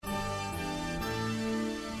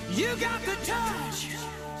You got the touch.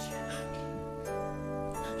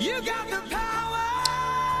 You got the power.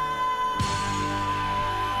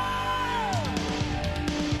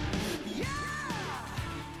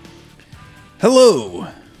 Hello.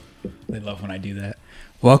 They love when I do that.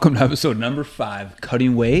 Welcome to episode number 5,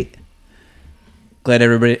 Cutting Weight. Glad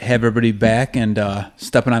have everybody back and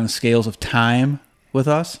stepping on the scales of time with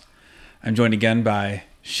us. I'm joined again by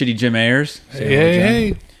Shitty Jim Ayers.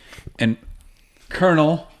 Hey. And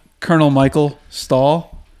Colonel Michael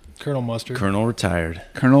Stahl. Colonel Mustard. Retired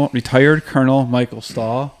Colonel Michael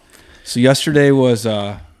Stahl. So yesterday was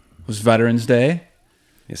Veterans Day.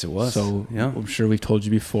 Yes, it was. So yeah. I'm sure we've told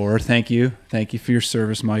you before. Thank you for your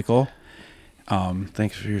service, Michael.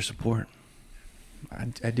 Thanks for your support.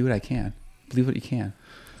 I do what I can. Believe what you can.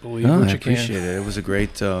 Believe what I you appreciate it. It was a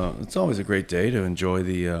great. It's always a great day to enjoy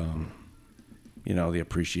the, the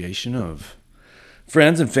appreciation of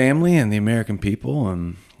friends and family and the American people.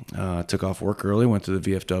 And took off work early, went to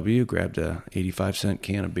the VFW, grabbed a 85-cent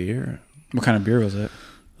can of beer. What kind of beer was it?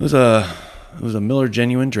 It was a Miller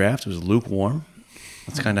Genuine Draft. It was lukewarm.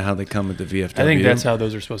 That's kind of how they come at the VFW. I think that's how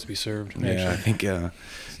those are supposed to be served. Yeah, Actually. I think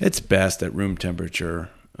it's best at room temperature.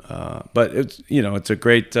 But it's a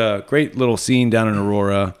great little scene down in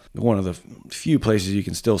Aurora. One of the few places you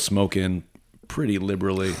can still smoke in pretty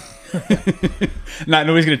liberally.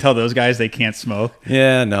 Nobody's going to tell those guys they can't smoke.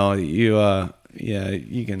 Yeah, no, you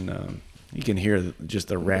can hear just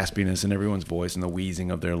the raspiness in everyone's voice and the wheezing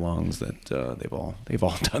of their lungs that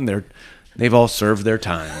they've all served their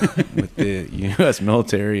time with the U.S.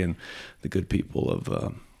 military and the good people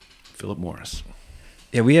of Philip Morris.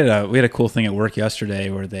 Yeah, we had a cool thing at work yesterday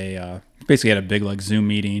where they basically had a big Zoom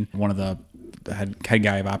meeting. One of the head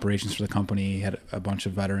guy of operations for the company had a bunch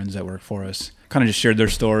of veterans that work for us. Kind of just shared their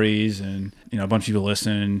stories, and a bunch of people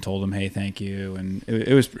listened and told them, "Hey, thank you." And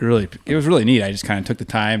it was really neat. I just kind of took the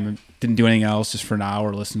time, didn't do anything else, just for an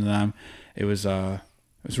hour, listened to them. It was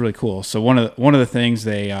really cool. So one of the things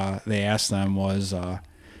they asked them was,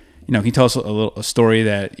 can you tell us a story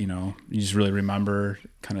that you just really remember,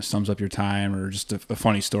 kind of sums up your time, or just a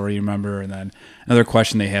funny story you remember? And then another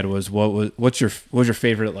question they had was, what was your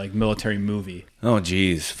favorite military movie? Oh,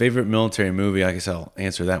 geez, favorite military movie. I guess I'll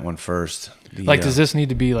answer that one first. Does this need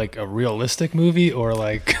to be a realistic movie or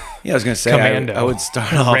Yeah, I was gonna say Commando? I would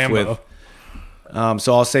start off Rambo. with.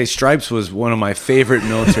 So I'll say Stripes was one of my favorite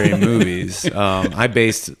military movies. I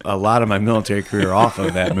based a lot of my military career off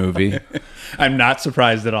of that movie. I'm not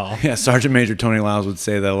surprised at all. Yeah, Sergeant Major Tony Lyles would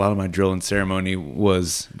say that a lot of my drill and ceremony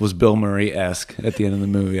was Bill Murray-esque at the end of the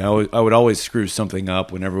movie. I would always screw something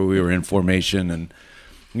up whenever we were in formation, and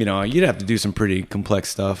you'd have to do some pretty complex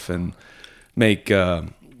stuff and make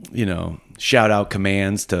shout out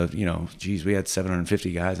commands to we had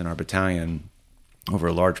 750 guys in our battalion over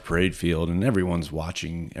a large parade field, and everyone's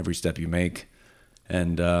watching every step you make.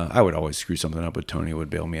 And I would always screw something up, but Tony would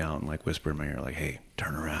bail me out and whisper in my ear, "Hey,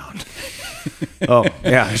 turn around." Oh,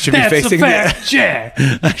 yeah, I should be facing Jack.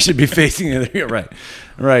 I should be facing the other ear,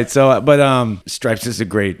 right. So, but Stripes is a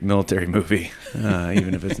great military movie,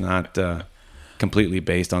 even if it's not completely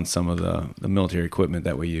based on some of the military equipment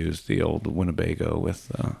that we used. The old Winnebago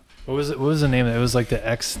with. What was the name of it? It was the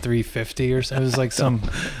X350 or something. It was some.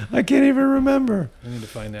 I can't even remember. I need to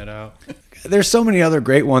find that out. There's so many other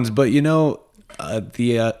great ones, but the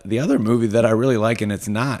other movie that I really like, and it's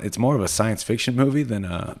more of a science fiction movie than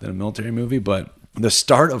a military movie, but the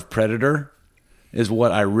start of Predator is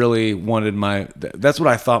what I really wanted that's what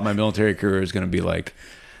I thought my military career was going to be like.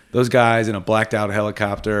 Those guys in a blacked out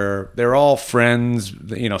helicopter, they're all friends.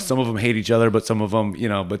 Some of them hate each other, but some of them,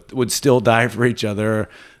 but would still die for each other.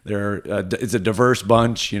 It's a diverse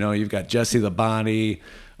bunch. You've got Jesse the Body,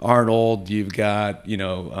 Arnold, you've got,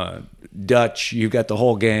 Dutch, you've got the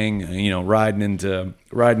whole gang, riding into,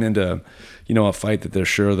 a fight that they're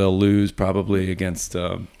sure they'll lose probably against,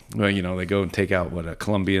 they go and take out a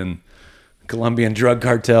Colombian drug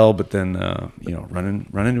cartel, but then,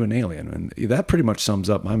 run into an alien. And that pretty much sums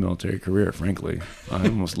up my military career, frankly. I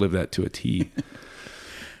almost lived that to a T.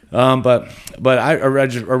 But I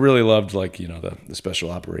really loved the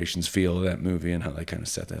special operations feel of that movie and how they kind of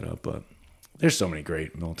set that up. But there's so many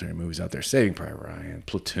great military movies out there. Saving Private Ryan,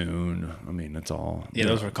 Platoon. I mean, it's all. Yeah,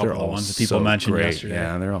 those were a couple of the ones that people mentioned yesterday.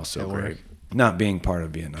 Yeah, they're all so great. Not being part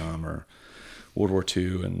of Vietnam or World War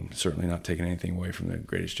II, and certainly not taking anything away from the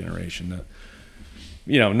Greatest Generation.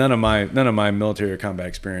 None of my military or combat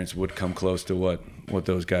experience would come close to what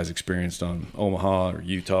those guys experienced on Omaha or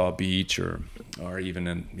Utah Beach or even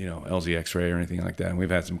in LZ X-ray or anything like that. And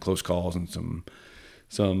we've had some close calls and some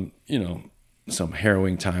some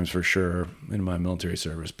harrowing times for sure in my military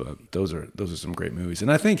service, but those are some great movies.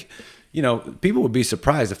 And I think, people would be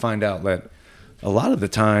surprised to find out that a lot of the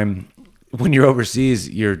time when you're overseas,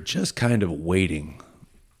 you're just kind of waiting.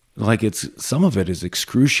 Like some of it is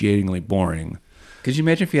excruciatingly boring. Could you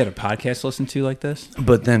imagine if you had a podcast to listen to like this?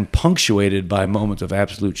 But then punctuated by moments of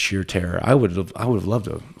absolute sheer terror. I would have loved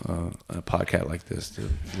a podcast like this to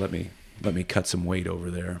let me cut some weight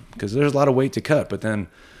over there, because there's a lot of weight to cut. But then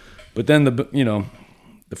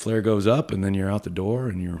the flare goes up, and then you're out the door,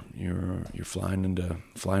 and you're flying into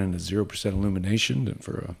 0% illumination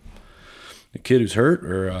for a kid who's hurt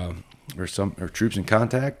or troops in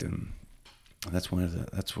contact, and that's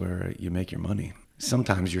where you make your money.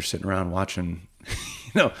 Sometimes you're sitting around watching.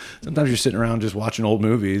 Sometimes you're sitting around just watching old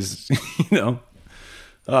movies. One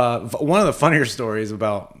of the funnier stories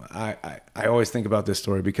about I always think about this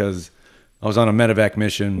story because I was on a medevac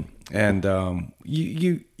mission, and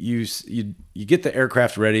you get the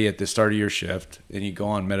aircraft ready at the start of your shift, and you go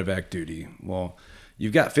on medevac duty. Well,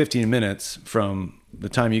 you've got 15 minutes from the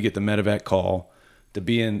time you get the medevac call to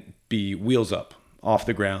be wheels up off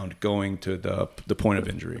the ground, going to the point of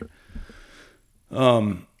injury.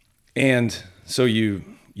 And so you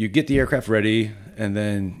get the aircraft ready, and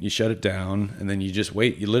then you shut it down, and then you just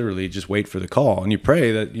wait. You literally just wait for the call, and you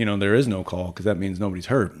pray that there is no call, because that means nobody's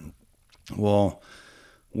hurt. Well,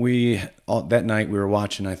 that night we were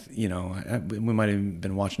watching. We might have even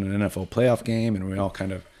been watching an NFL playoff game, and we all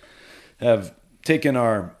kind of have taken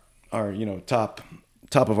our top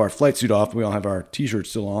of our flight suit off. We all have our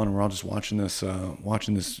t-shirts still on, and we're all just watching this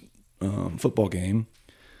football game,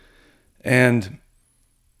 and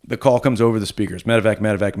the call comes over the speakers: medevac,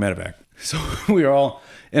 medevac, medevac. So we are all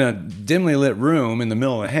in a dimly lit room in the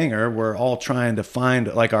middle of a hangar. We're all trying to find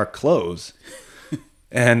our clothes.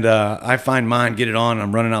 And I find mine, get it on, and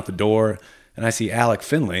I'm running out the door, and I see Alec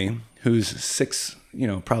Finley, who's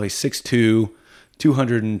probably 6'2",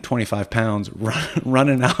 225 pounds,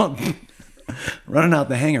 running out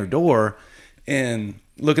the hangar door, and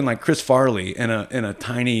looking like Chris Farley in a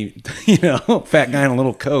tiny, fat guy in a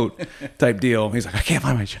little coat type deal. He's like, I can't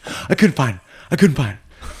find my shit. I couldn't find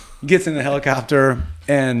it. Gets in the helicopter,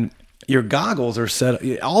 and your goggles are set up,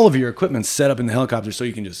 all of your equipment's set up in the helicopter so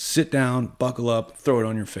you can just sit down, buckle up, throw it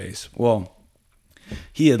on your face. Well,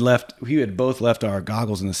 we had both left our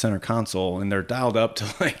goggles in the center console, and they're dialed up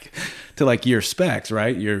to your specs,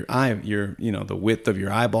 right? The width of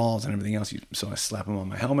your eyeballs and everything else. So I slap them on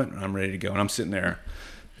my helmet, and I'm ready to go. And I'm sitting there,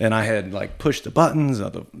 and I had pushed the buttons,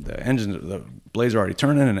 the engines, the blades are already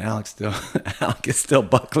turning, and Alec is still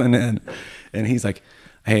buckling in, and he's like,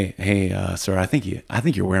 Hey, sir, I think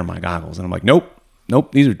you're wearing my goggles. And I'm like, nope,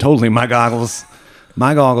 these are totally my goggles,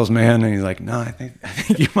 man. And he's like, no, I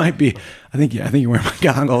think you might be, I think you're wearing my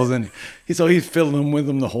goggles. And so he's filling them with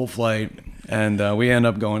them the whole flight. And we end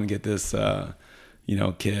up going to get this,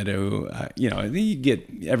 kid who, you get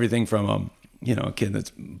everything from a kid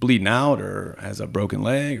that's bleeding out or has a broken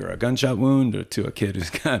leg or a gunshot wound, to a kid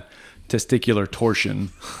who's got testicular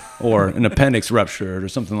torsion or an appendix ruptured or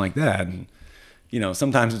something like that. And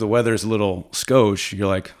sometimes if the weather is a little skosh, you're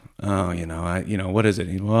like, oh, what is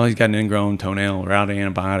it? Well, he's got an ingrown toenail. We're out of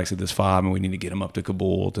antibiotics at this fob, and we need to get him up to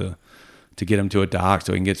Kabul to get him to a doc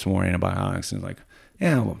so he can get some more antibiotics. And like,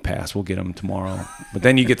 yeah, we'll pass. We'll get him tomorrow. But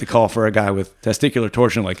then you get the call for a guy with testicular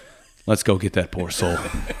torsion, like, let's go get that poor soul.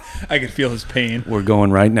 I can feel his pain. We're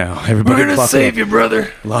going right now. Everybody, we're gonna save you,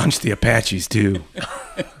 brother. Launch the Apaches too.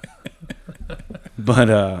 But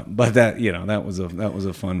that was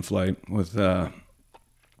a fun flight with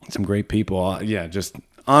some great people. Just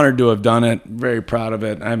honored to have done it. Very proud of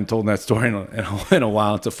it. I haven't told that story in a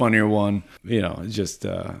while. It's a funnier one. It's just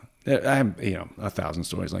I have 1,000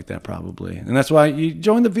 stories like that probably, and that's why you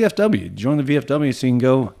join the VFW. Join the VFW so you can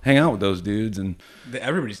go hang out with those dudes, and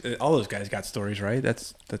all those guys got stories, right?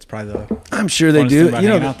 That's probably the. I'm sure they do.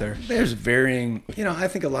 Out there. There's varying. I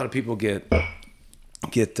think a lot of people get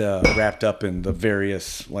wrapped up in the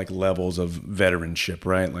various levels of veteranship,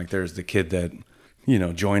 right? Like there's the kid that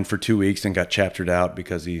joined for 2 weeks and got chaptered out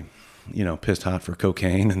because he pissed hot for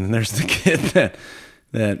cocaine, and then there's the kid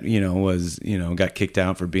that was got kicked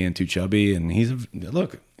out for being too chubby, and he's a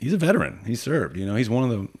veteran. He served. He's one of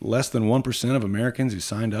the less than 1% of Americans who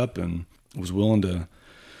signed up and was willing to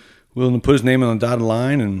put his name on the dotted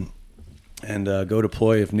line and go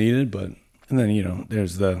deploy if needed. And then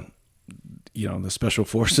there's the special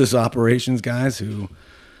forces operations guys who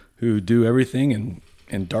do everything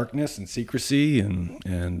in darkness and secrecy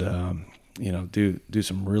and do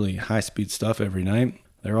some really high speed stuff every night.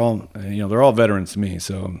 They're all veterans to me.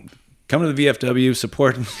 So come to the VFW,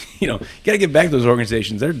 support. You got to give back to those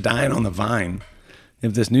organizations. They're dying on the vine.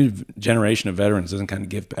 if this new generation of veterans doesn't kind of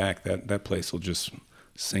give back, that place will just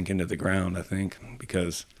sink into the ground, I think,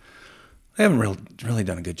 because they haven't really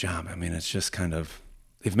done a good job. I mean, it's just kind of,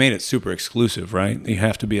 they've made it super exclusive, right? You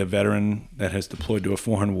have to be a veteran that has deployed to a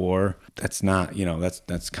foreign war. That's not,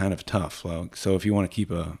 that's kind of tough. So if you want to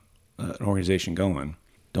keep an organization going,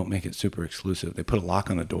 don't make it super exclusive. They put a lock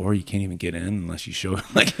on the door. You can't even get in unless you show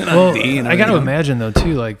like an ID. I got to imagine though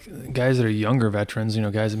too, like guys that are younger veterans,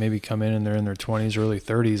 guys that maybe come in and they're in their 20s, early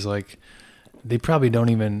 30s, like they probably don't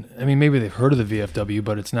even, I mean, maybe they've heard of the VFW,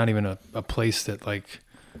 but it's not even a place that like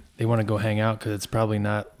they want to go hang out because it's probably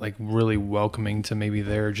not like really welcoming to maybe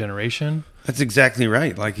their generation. That's exactly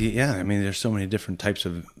right. Like, yeah, I mean, there's so many different types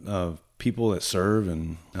of people that serve,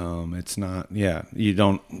 and it's not, you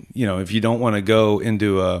don't, if you don't want to go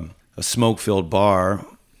into a smoke-filled bar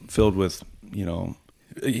filled with,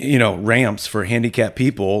 ramps for handicapped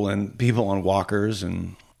people and people on walkers,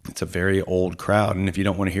 and it's a very old crowd. And if you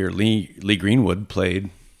don't want to hear Lee Greenwood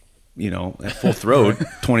played, at full throat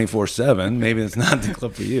 24/7, maybe it's not the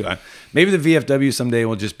club for you. Maybe the VFW someday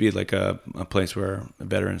will just be like a place where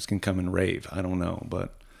veterans can come and rave. I don't know,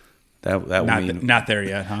 but that would mean not there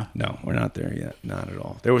yet, huh? No, we're not there yet. Not at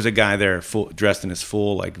all. There was a guy there dressed in his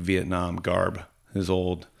full like Vietnam garb, his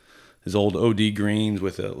old OD greens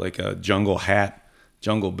with a jungle hat,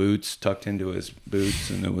 jungle boots tucked into his boots,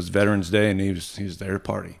 and it was Veterans Day, and he was there to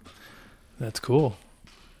party. That's cool.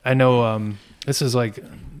 I know this is like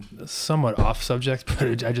somewhat off subject,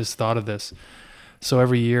 but I just thought of this. So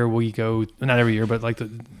every year we go, not every year, but like the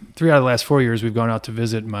 3 out of the last 4 years, we've gone out to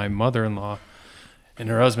visit my mother-in-law and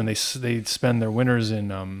her husband. They spend their winters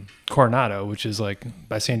in Coronado, which is like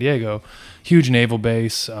by San Diego, huge naval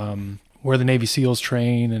base, where the Navy SEALs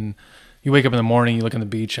train. And you wake up in the morning, you look on the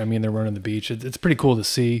beach. I mean, they're running the beach. It's pretty cool to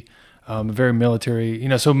see. Very military,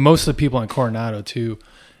 so most of the people in Coronado too,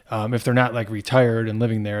 if they're not like retired and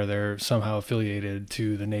living there, they're somehow affiliated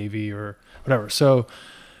to the Navy or whatever. So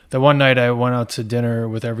the one night I went out to dinner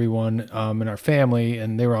with everyone in our family,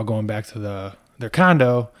 and they were all going back to their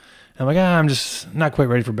condo. And I'm like, I'm just not quite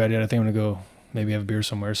ready for bed yet. I think I'm going to go maybe have a beer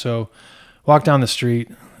somewhere. So walk down the street,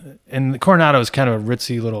 and Coronado is kind of a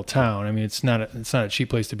ritzy little town. I mean, it's not a cheap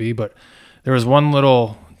place to be, but there was one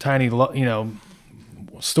little tiny,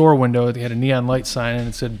 store window. They had a neon light sign and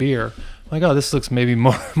it said beer. I'm like, oh, this looks maybe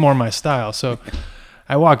more my style. So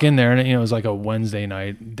I walk in there, and it was like a Wednesday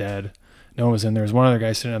night, dead. No one was in there. There's one other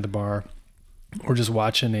guy sitting at the bar. We're just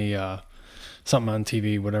watching something on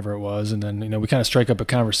TV, whatever it was, and then we kind of strike up a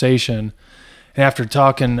conversation. And after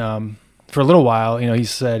talking for a little while, he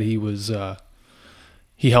said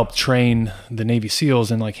he helped train the Navy SEALs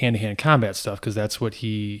in like hand-to-hand combat stuff, because that's what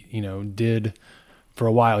he did for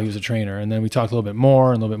a while. He was a trainer, and then we talked a little bit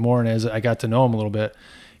more, and as I got to know him a little bit,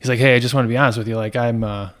 he's like, hey, I just want to be honest with you. Like, I'm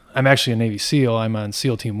actually a Navy SEAL. I'm on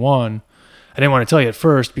SEAL Team 1. I didn't want to tell you at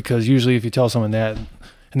first, because usually if you tell someone that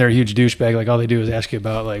and they're a huge douchebag, like all they do is ask you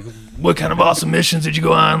about like, what kind of awesome missions did you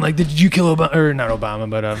go on? Like, did you kill Obama? Or not Obama,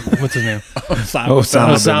 but what's his name?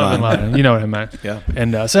 Osama bin Laden. You know what I meant. Yeah.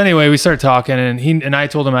 And so anyway, we started talking, and I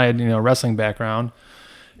told him I had a wrestling background,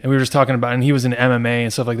 and we were just talking about, and he was in MMA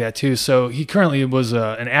and stuff like that too. So he currently was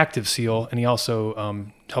an active SEAL, and he also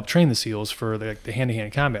helped train the SEALs for the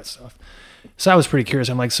hand-to-hand combat stuff. So I was pretty curious.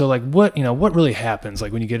 I'm like, so like what really happens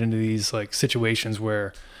like when you get into these like situations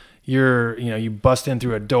where you bust in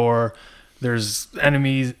through a door, there's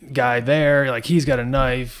enemy guy there, like he's got a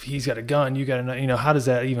knife, he's got a gun, you got a knife, how does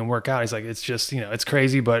that even work out? He's like, it's just, it's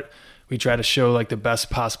crazy, but we try to show like the best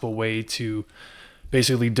possible way to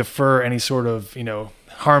basically defer any sort of,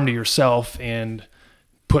 harm to yourself and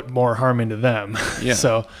put more harm into them. Yeah.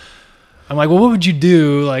 So I'm like, well, what would you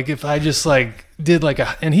do like if I just like did like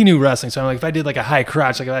and he knew wrestling, so I'm like, if I did like a high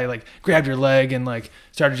crotch, like if I like grabbed your leg and like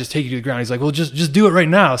started to just take you to the ground. He's like, well, just do it right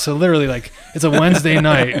now. So literally, like, it's a Wednesday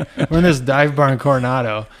night, we're in this dive bar in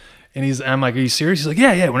Coronado, and I'm like, are you serious? He's like,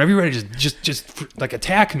 yeah, whenever you're ready, just like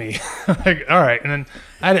attack me. I'm like, all right. And then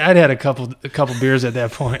I'd had a couple beers at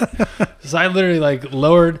that point, so I literally like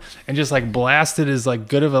lowered and just like blasted as like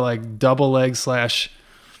good of a like double leg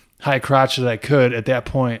 / high crotch that I could at that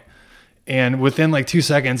point. And within like 2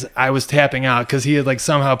 seconds, I was tapping out because he had like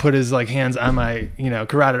somehow put his like hands on my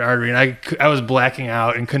carotid artery, and I was blacking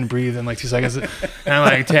out and couldn't breathe in like 2 seconds. And I'm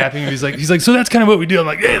like tapping him. He's like, so that's kind of what we do. I'm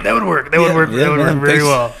like, yeah, that would work. That would work very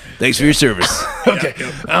well. Thanks for your service. Okay,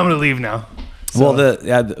 I'm gonna leave now. So. Well,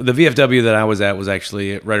 the VFW that I was at was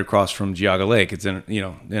actually right across from Geauga Lake. It's in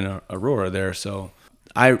in Aurora there. So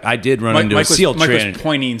I did run into a SEAL trainer. Mike was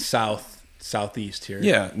pointing southeast here.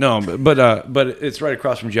 Yeah, no, but it's right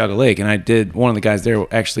across from Geauga Lake, and one of the guys there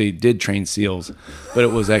actually did train SEALs, but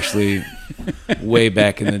it was actually way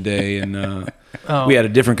back in the day, and we had a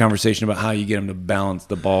different conversation about how you get them to balance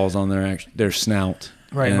the balls on their snout.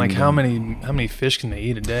 Right, and like how many fish can they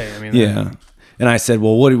eat a day? I mean, Yeah. And I said,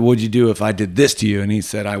 "Well, what would you do if I did this to you?" And he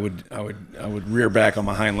said, "I would rear back on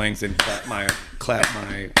my hind legs and clap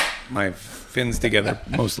my fins together,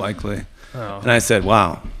 most likely." Oh. And I said,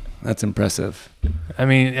 "Wow, that's impressive." I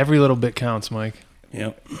mean, every little bit counts, Mike.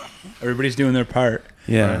 Yep. Everybody's doing their part.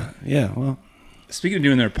 Yeah. Right. Yeah. Well, Speaking of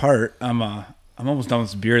doing their part, I'm almost done with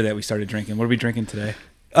this beer that we started drinking. What are we drinking today?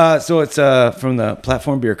 so it's from the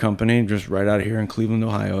Platform Beer Company, just right out here in Cleveland,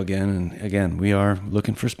 Ohio. Again, we are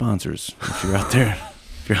looking for sponsors. If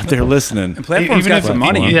you're out there listening, And Platform's got some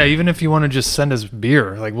money. Yeah, even if you want to just send us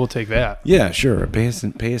beer, like we'll take that. yeah, sure, pay us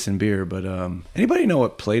in beer. But anybody know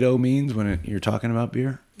what Plato means when you're talking about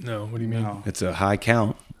beer? No, what do you mean? No. It's a high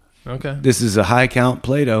count. Okay. This is a high count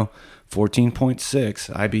Plato, 14.6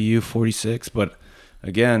 IBU 46, but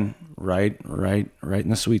again, right in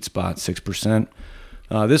the sweet spot, 6%.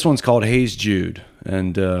 This one's called Hayes Jude,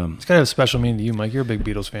 and It's got to have a special meaning to you, Mike. You're a big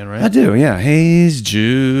Beatles fan, right? I do, yeah. Hayes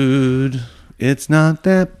Jude, it's not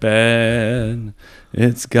that bad.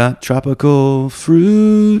 It's got tropical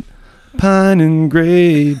fruit, pine and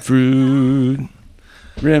grapefruit.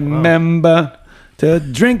 Remember to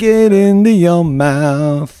drink it into your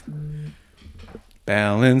mouth.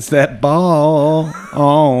 Balance that ball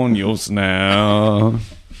on your snout.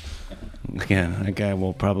 Again, that guy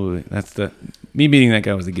will probably, me meeting that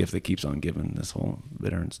guy was the gift that keeps on giving this whole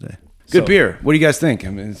Veterans Day. Good So- beer. What do you guys think? I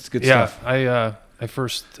mean, it's good Yeah, stuff. I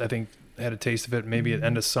first I think had a taste of it maybe at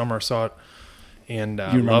end of summer, saw it, and You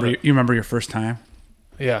love remember? it. You remember your first time?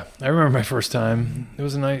 Yeah, I remember my first time. It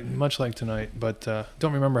was a night much like tonight, but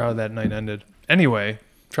don't remember how that night ended. Anyway,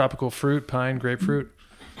 tropical fruit, pine, grapefruit.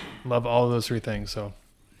 Love all of those three things. So,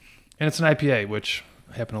 and it's an IPA, which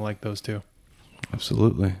I happen to like those too.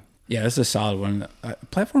 Absolutely. Yeah, this is a solid one.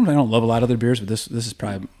 Platform, I don't love a lot of their beers, but this is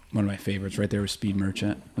probably one of my favorites. Right there with Speed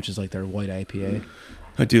Merchant, which is like their white IPA.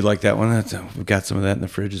 I do like that one. We've got some of that in the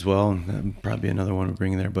fridge as well, and that'd probably be another one we're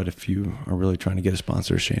bringing there. But if you are really trying to get a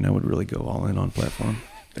sponsor, Shane, I would really go all in on Platform.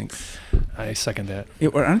 Thanks. I second that.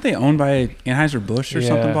 Aren't they owned by Anheuser-Busch or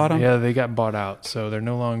something? Bought them? Yeah, they got bought out, so they're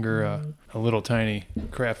no longer a little tiny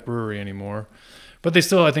craft brewery anymore. But they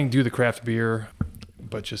still, I think, do the craft beer,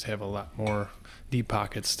 but just have a lot more deep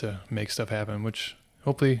pockets to make stuff happen. Which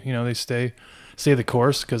hopefully, they stay the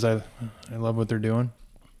course because I love what they're doing.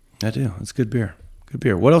 I do. It's good beer. Good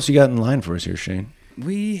beer. What else you got in line for us here, Shane?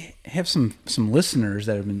 We have some listeners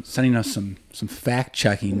that have been sending us some fact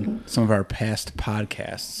checking some of our past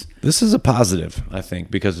podcasts. This is a positive, I think,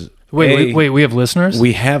 because Wait, we have listeners?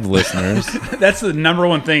 we have listeners. That's the number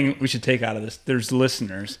one thing we should take out of this. There's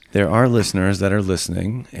listeners. There are listeners that are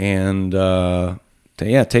listening, and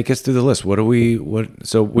take us through the list.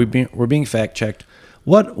 So we're being fact checked.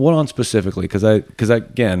 What on specifically? Because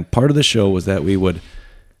again, part of the show was that we would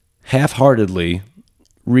half-heartedly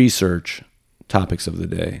research topics of the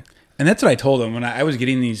day. And that's what I told them when I was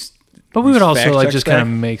getting these. But we would also fact like checks just kind of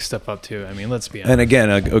back. make stuff up too. I mean, let's be honest. And again,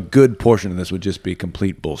 a good portion of this would just be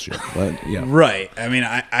complete bullshit. But yeah, Right. I mean,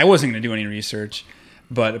 I wasn't going to do any research,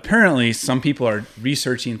 but apparently some people are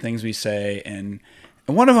researching things we say. And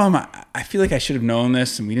one of them, I feel like I should have known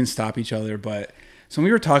this, and we didn't stop each other. But so when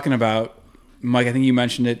we were talking about, Mike, I think you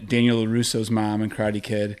mentioned it, Daniel LaRusso's mom and Karate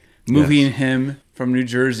Kid, moving him from New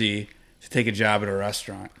Jersey to take a job at a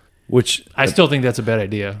restaurant. which I still think that's a bad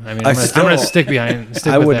idea. I mean, I I'm going to still- stick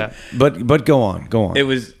with that. But go on. It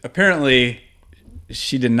was apparently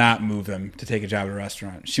she did not move him to take a job at a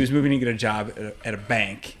restaurant. She was moving to get a job at a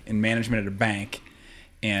bank, in management at a bank,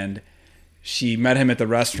 and she met him at the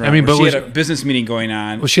restaurant. I mean, where but she had a business meeting going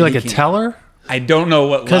on. Was she like a He came- teller? I don't know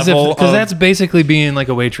what Because level. that's basically being like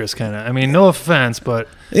a waitress kind of. I mean, no offense, but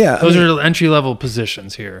Yeah, those are entry level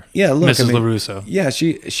positions here. Yeah, look, Mrs. I mean, LaRusso. Yeah,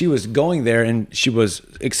 she was going there, and she was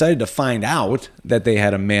excited to find out that they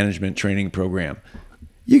had a management training program.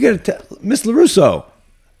 You got to tell Miss LaRusso,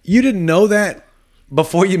 you didn't know that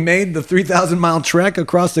before you made the 3,000-mile trek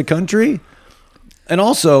across the country? And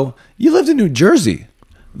also, you lived in New Jersey,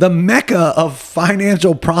 the mecca of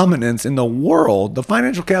financial prominence in the world. The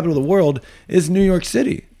financial capital of the world is New York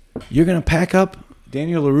City. You're going to pack up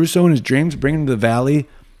Daniel LaRusso and his dreams, bring him to the Valley,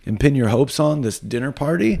 and pin your hopes on this dinner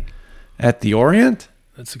party at the Orient?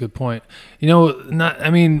 That's a good point.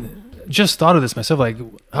 Just thought of this myself. Like,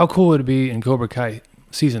 how cool would it be in Cobra Kai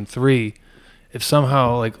season 3 if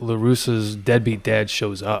somehow like LaRusso's deadbeat dad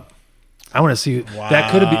shows up? I want to see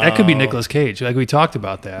that could be Nicolas Cage. Like we talked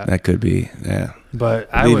about that. That could be, yeah. But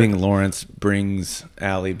I Leaving would. Lawrence brings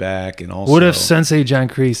Allie back, and also... What if Sensei John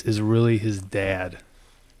Kreese is really his dad?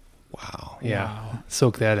 Wow. Yeah,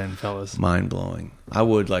 soak that in, fellas. Mind-blowing. I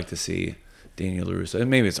would like to see Daniel LaRusso.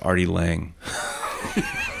 Maybe it's Artie Lang.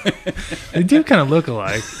 They do kind of look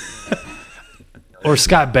alike. Or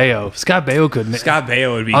Scott Baio. Scott Baio could. Scott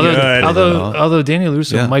Baio would be good. Although Daniel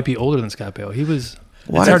LaRusso Yeah. might be older than Scott Baio. He was.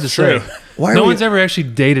 Why? It's hard to True. say. Why No are we- one's ever actually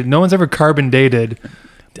dated. No one's ever carbon dated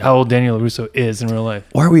how old Daniel LaRusso is in real life.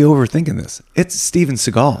 Why are we overthinking this? It's Steven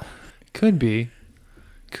Seagal. Could be.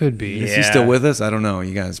 Is he Yeah. still with us? I don't know.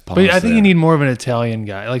 You guys pause But I think there. you need more of an Italian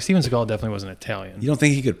guy. Like Steven Seagal definitely wasn't Italian. You don't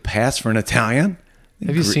think he could pass for an Italian?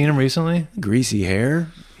 Have you seen him recently? Greasy hair,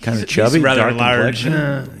 kind of He's chubby, rather dark large.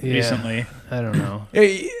 complexion. Yeah. Recently. I don't know.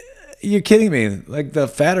 Hey, you're kidding me. Like, the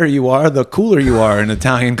fatter you are, the cooler you are in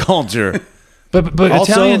Italian culture. But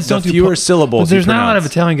Also, Italians the don't do fewer syllables But there's you not a lot of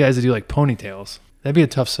pronounce. Italian guys that do like ponytails. That'd be a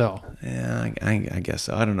tough sell. Yeah, I guess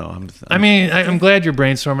so. I don't know. I mean, I'm glad you're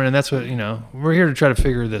brainstorming, and that's what we're here to try to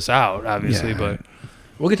figure this out, obviously. Yeah. But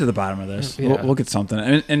We'll get to the bottom of this. Yeah. We'll get something.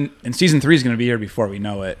 And season 3 is going to be here before we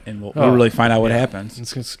know it, and we'll Oh, really find out what happens.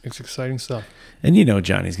 it's exciting stuff. And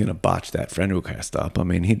Johnny's gonna botch that friend request up. I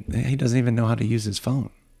mean, he doesn't even know how to use his phone.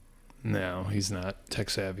 No, he's not tech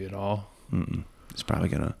savvy at all. He's probably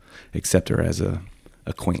gonna accept her as a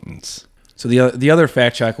acquaintance. So the other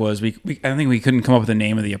fact check was I think we couldn't come up with the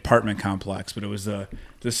name of the apartment complex, but it was the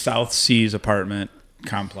South Seas apartment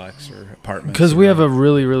complex or apartment. Because we have a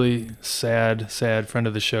really, really sad friend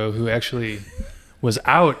of the show who actually was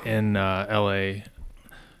out in L.A.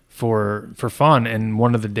 for fun, and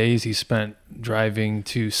one of the days he spent driving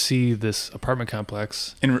to see this apartment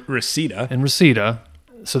complex in Reseda. in Reseda.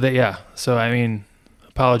 So I mean,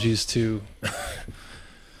 apologies to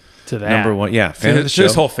that. Number one, yeah, fan of the To show.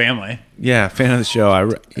 his whole family. Yeah, fan of the show. Are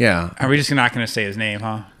we just not going to say his name,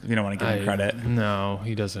 huh? We don't want to give him credit. No,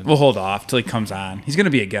 he doesn't. We'll hold off till he comes on. He's going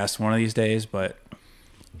to be a guest one of these days, but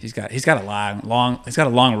he's got a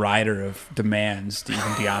long rider of demands to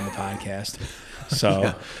even be on the podcast.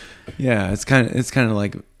 So Yeah, it's kind of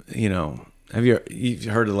like, have you've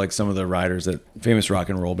heard of like some of the riders that famous rock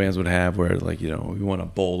and roll bands would have, where like, we want a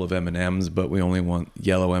bowl of M&Ms, but we only want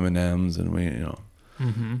yellow M&Ms, and we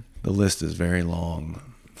the list is very long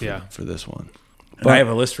for this one. and I have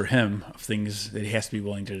a list for him of things that he has to be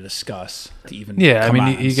willing to discuss to even Yeah, I come mean,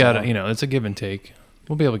 on. you got to, So- it's a give and take.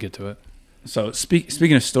 We'll be able to get to it. So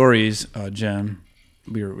speaking of stories, Jim,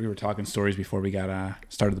 we were talking stories before we got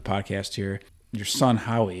started the podcast here. Your son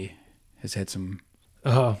Howie has had some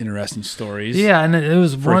interesting stories. Yeah, and it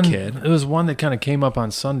was For a one. kid. It was one that kind of came up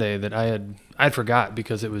on Sunday that I'd forgot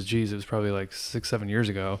because it was probably like 6-7 years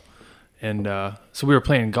ago, and so we were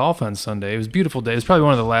playing golf on Sunday. It was a beautiful day. It was probably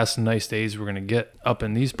one of the last nice days we're gonna get up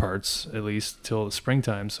in these parts, at least till the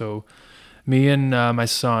springtime. So me and my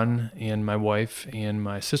son and my wife and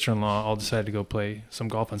my sister-in-law all decided to go play some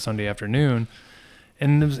golf on Sunday afternoon.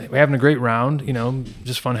 And we're having a great round,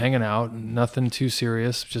 just fun hanging out, nothing too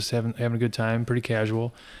serious, just having a good time, pretty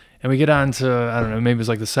casual. And we get on to, I don't know, maybe it was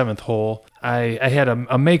like the 7th hole. I had a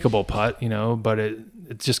makeable putt, but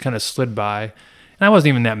it just kind of slid by. And I wasn't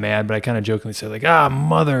even that mad, but I kind of jokingly said like,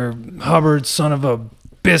 Mother Hubbard, son of a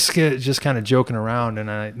biscuit, just kind of joking around. And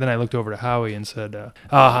then I looked over to Howie and said,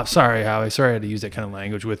 sorry, Howie, sorry I had to use that kind of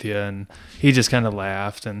language with you. And he just kind of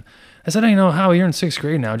laughed. And I said, Howie, you're in 6th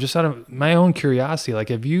grade now. Just out of my own curiosity, like,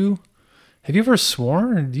 have you ever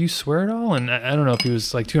sworn? Or do you swear at all? And I don't know if he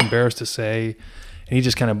was like too embarrassed to say. And he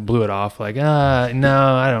just kind of blew it off like,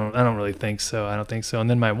 no, I don't really think so. I don't think so. And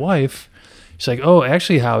then my wife, she's like, oh,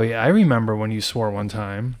 actually, Howie, I remember when you swore one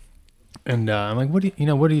time. And I'm like, what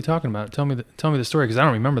are you talking about? Tell me the story, because I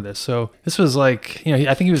don't remember this. So this was like,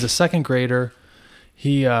 I think he was a 2nd grader.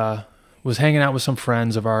 He was hanging out with some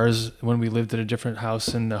friends of ours when we lived at a different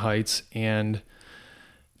house in the Heights, and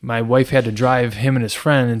my wife had to drive him and his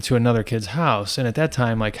friend into another kid's house. And at that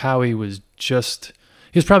time, like, Howie was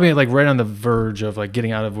he was probably like right on the verge of like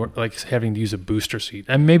getting out of work, like having to use a booster seat.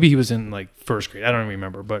 And maybe he was in like 1st grade. I don't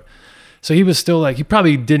remember, but so he was still like, he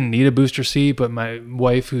probably didn't need a booster seat, but my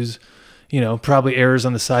wife, who's probably errs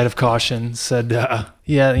on the side of caution, said,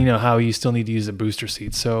 Howie, you still need to use a booster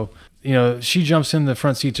seat. So, she jumps in the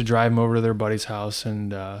front seat to drive him over to their buddy's house,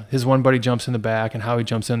 and his one buddy jumps in the back, and Howie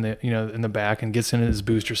jumps in in the back and gets in his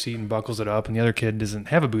booster seat and buckles it up, and the other kid doesn't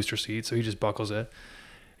have a booster seat, so he just buckles it.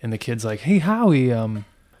 And the kid's like, hey, Howie,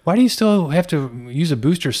 why do you still have to use a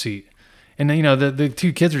booster seat? And the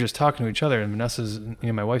 2 kids are just talking to each other, and Vanessa's,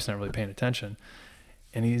 my wife's not really paying attention.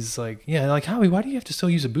 And he's like, like, Howie, why do you have to still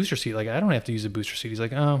use a booster seat? Like, I don't have to use a booster seat. He's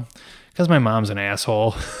like, oh, because my mom's an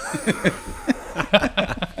asshole.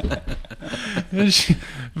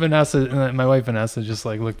 My wife Vanessa just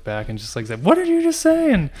like looked back and just like said, what did you just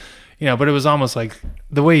say? And but it was almost like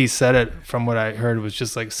the way he said it, from what I heard, was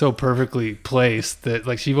just like so perfectly placed that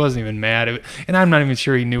like she wasn't even mad. And I'm not even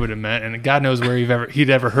sure he knew what it meant. And God knows where he'd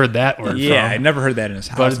ever heard that word Yeah, from. I never heard that in his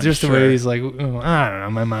house. But I'm just the sure. way he's like, "Oh, I don't know,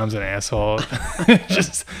 my mom's an asshole."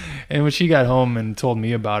 And when she got home and told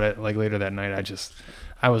me about it, like later that night,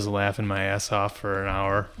 I was laughing my ass off for an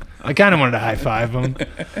hour. I kind of wanted to high five him,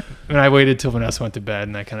 and I waited till Vanessa went to bed,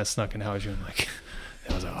 and I kind of snuck in Howie's room, like,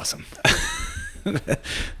 that was awesome.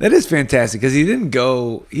 That is fantastic because he didn't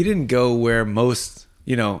go where most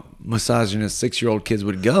misogynist 6-year-old kids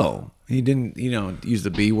would go. He didn't use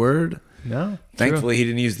the B word. No, Thankfully, he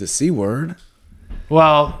didn't use the C word.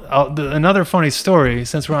 Well, another funny story,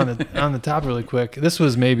 since we're on the top really quick. This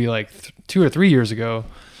was maybe like 2 or 3 years ago.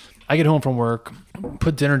 I get home from work,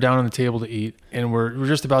 put dinner down on the table to eat, and we're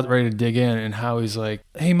just about ready to dig in. And Howie's like,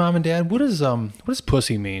 "Hey, Mom and Dad, what does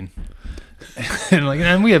pussy mean?" And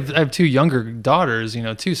I have 2 younger daughters,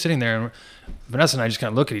 2 sitting there, and Vanessa and I just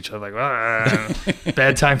kind of look at each other like,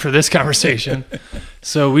 bad time for this conversation.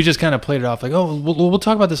 So we just kind of played it off like, "Oh, we'll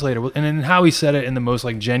talk about this later." And then Howie said it in the most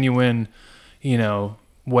like genuine,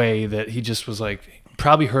 way that he just was like,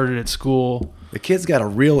 probably heard it at school. The kid's got a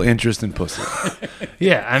real interest in pussy.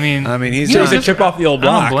 Yeah, I mean, he's He was a chip off the old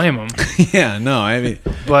block. I don't blame him, Yeah, no,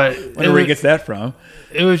 but Wonder where he gets that from.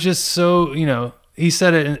 it was just so, he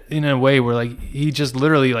said it in a way where like he just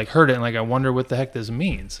literally like heard it and like, I wonder what the heck this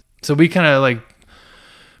means. So we kind of like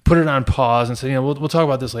put it on pause and said, we'll talk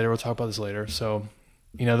about this later. We'll talk about this later. So,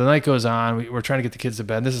 the night goes on. We're trying to get the kids to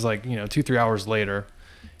bed. This is like, 2-3 hours later,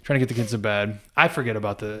 trying to get the kids to bed. I forget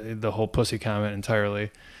about the whole pussy comment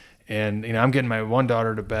entirely. And, I'm getting my one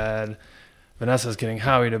daughter to bed. Vanessa's getting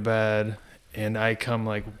Howie to bed. And I come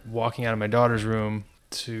like walking out of my daughter's room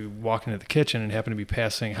to walk into the kitchen and happen to be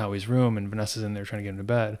passing Howie's room, and Vanessa's in there trying to get him to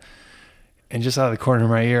bed. And just out of the corner of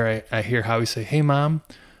my ear, I hear Howie say, "Hey, Mom,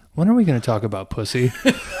 when are we going to talk about pussy?"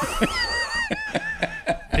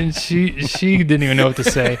 And she didn't even know what to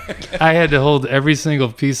say. I had to hold every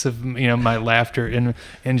single piece of my laughter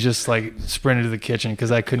and just like sprint into the kitchen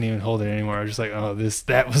because I couldn't even hold it anymore. I was just like, "Oh,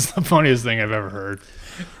 that was the funniest thing I've ever heard."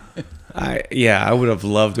 I would have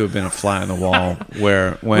loved to have been a fly on the wall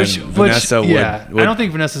when Vanessa would. I don't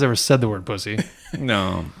think Vanessa's ever said the word pussy.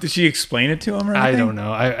 No. Did she explain it to him or I anything? don't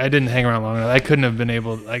know. I didn't hang around long enough. I couldn't have been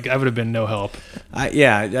able. Like, I would have been no help.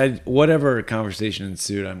 Whatever conversation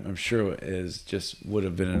ensued, I'm sure would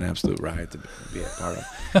have been an absolute riot to be a part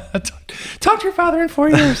of. Talk to your father in 4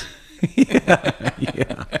 years.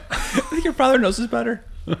 Yeah. I think your father knows this better.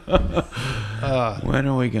 When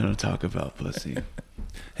are we gonna talk about pussy?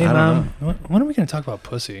 Hey, I don't Mom, when are we going to talk about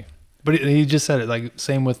pussy? But he just said it like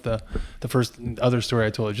same with the first other story I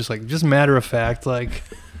told. Just matter of fact, like,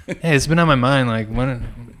 hey, it's been on my mind. Like, when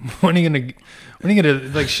are you gonna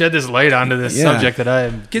like shed this light onto this subject that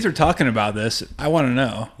I Kids are talking about this. I want to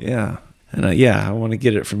know. Yeah. And I want to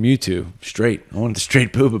get it from you two straight. I want the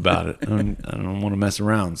straight poop about it. I don't want to mess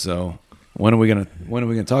around. So when are we gonna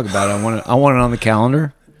talk about it? I want it on the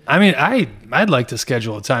calendar. I mean, I'd like to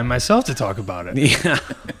schedule a time myself to talk about it. Yeah.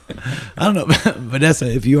 I don't know,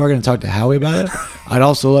 Vanessa, if you are going to talk to Howie about it, I'd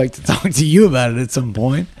also like to talk to you about it at some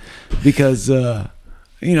point because,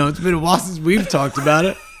 it's been a while since we've talked about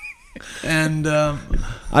it. And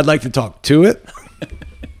I'd like to talk to it.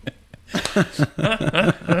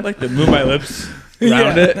 I'd like to move my lips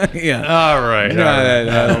around it. Yeah. All right.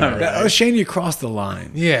 No. Oh, Shane, you crossed the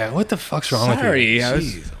line. Yeah. What the fuck's wrong with Sorry, you? I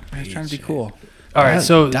was Jeez, trying to be cool. All right.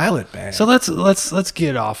 So dial it back. So let's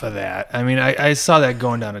get off of that. I mean, I saw that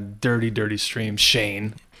going down a dirty stream.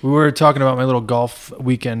 Shane, we were talking about my little golf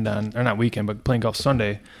weekend but playing golf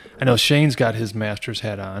Sunday. I know Shane's got his Masters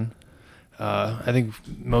hat on. I think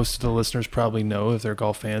most of the listeners probably know, if they're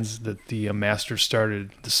golf fans, that the Masters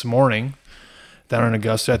started this morning down in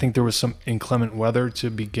Augusta. I think there was some inclement weather to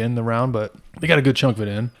begin the round, but they got a good chunk of it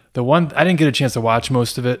in. The one I didn't get a chance to watch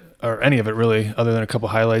most of it, or any of it really, other than a couple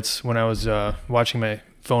highlights when I was watching my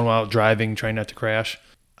phone while driving, trying not to crash.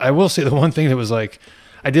 I will say the one thing that was like,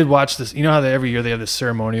 I did watch this. You know how every year they have this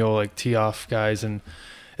ceremonial like tee off guys, and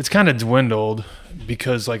it's kind of dwindled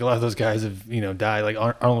because like a lot of those guys have died. Like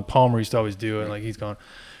Arnold Palmer used to always do it, and like he's gone.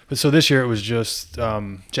 But so this year it was just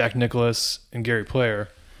Jack Nicklaus and Gary Player,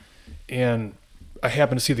 and I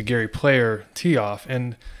happened to see the Gary Player tee off,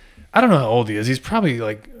 and I don't know how old he is. He's probably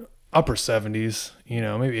like upper 70s,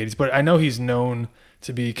 maybe 80s. But I know he's known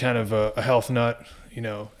to be kind of a health nut,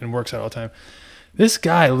 and works out all the time. This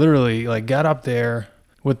guy literally like got up there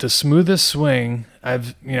with the smoothest swing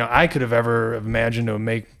I could have ever imagined to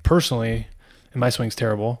make personally, and my swing's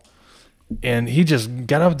terrible. And he just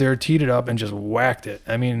got up there, teed it up, and just whacked it.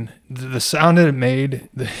 I mean, the sound that it made,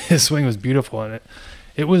 his swing was beautiful, and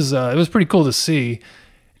it was pretty cool to see,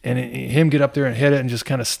 and him get up there and hit it and just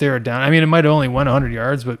kind of stare it down. I mean, it might have only went 100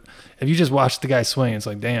 yards, but if you just watch the guy swing, it's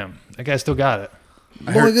like, damn, that guy still got it.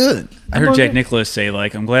 I heard Jack good. Nicklaus say,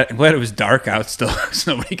 like, I'm glad it was dark out still,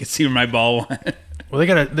 so nobody could see where my ball went. Well,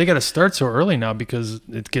 they gotta start so early now because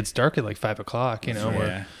it gets dark at like 5 o'clock. You know,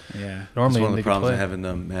 where Yeah. normally That's one of they the could problems play. of having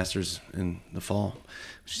the Masters in the fall.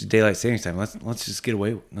 Which is daylight savings time. Let's just get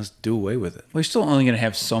away. Let's do away with it. Well, you're still only going to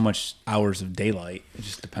have so much hours of daylight. It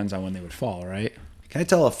just depends on when they would fall, right? Can I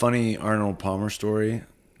tell a funny Arnold Palmer story?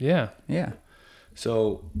 Yeah. Yeah.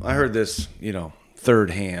 So I heard this,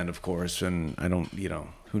 third hand, of course, and I don't,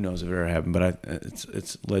 who knows if it ever happened, but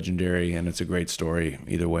it's legendary and it's a great story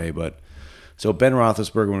either way. But so Ben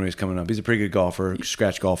Roethlisberger, when he was coming up, he's a pretty good golfer,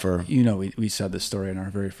 scratch golfer. You know, we said this story in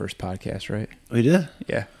our very first podcast, right? Oh, he did?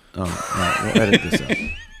 Yeah. Oh, all right, we'll edit this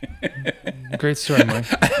out. Great story, Mike.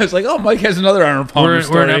 I was like, oh, Mike has another Arnold Palmer We're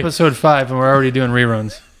story. in episode 5 and we're already doing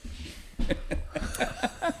reruns.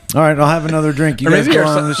 All right, I'll have another drink. You Or guys maybe go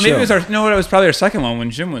on the show. maybe it was it was probably our second one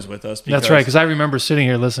when Jim was with us. That's right, because I remember sitting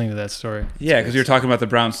here listening to that story. Yeah, because we were talking about the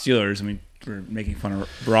Brown Steelers and we were making fun of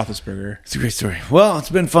Roethlisberger. It's a great story. Well, it's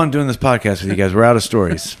been fun doing this podcast with you guys. We're out of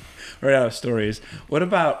stories. Right out of stories. What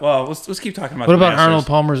about? Well, let's keep talking about. What the about Masters. Arnold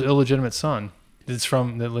Palmer's illegitimate son?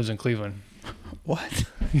 That lives in Cleveland. What?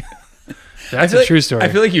 That's I feel a true story. I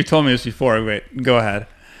feel like you told me this before. Wait, go ahead.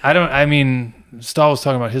 I mean, Stahl was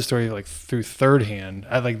talking about his story like through third hand.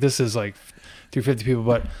 This is like through 50 people.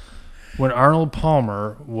 But when Arnold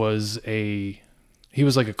Palmer he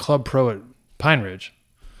was like a club pro at Pine Ridge.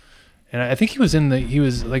 And I think he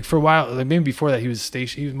was like for a while, like maybe before that he was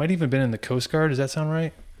stationed. He might even been in the Coast Guard. Does that sound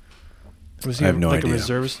right? Was he I have no like idea. a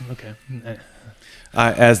reservist? Okay.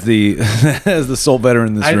 As the sole veteran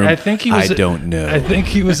in this room, I think he was. I don't know. I think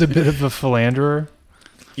he was a bit of a philanderer.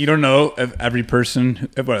 You don't know if every person,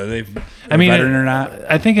 whether they're I mean, veteran or not.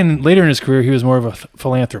 I think later in his career he was more of a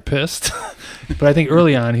philanthropist, but I think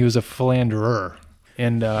early on he was a philanderer,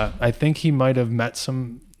 and I think he might have met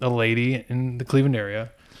a lady in the Cleveland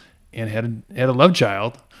area, and had a love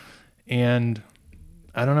child, and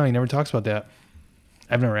I don't know. He never talks about that.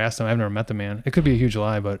 I've never asked him. I've never met the man. It could be a huge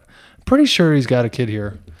lie, but I'm pretty sure he's got a kid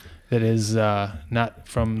here that is not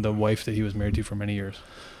from the wife that he was married to for many years.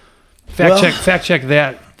 Fact check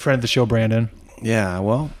that, friend of the show, Brandon. Yeah,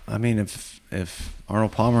 well, I mean, if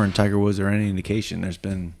Arnold Palmer and Tiger Woods are any indication, there's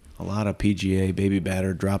been a lot of PGA baby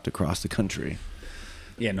batter dropped across the country.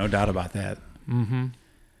 Yeah, no doubt about that. Mm-hmm.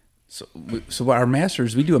 So our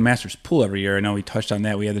Masters, we do a Masters pool every year. I know we touched on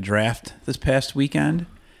that. We had the draft this past weekend,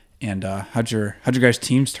 and how'd your guys'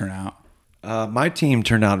 teams turn out? My team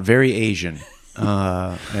turned out very Asian,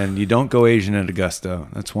 and you don't go Asian at Augusta.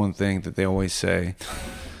 That's one thing that they always say.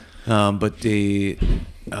 But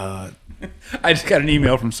I just got an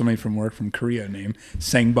email from somebody from work from Korea named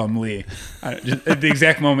Sang Bum Lee. Just at the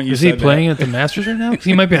exact moment you Is said he playing at the Masters right now? 'Cause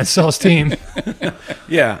he might be on Sal's team.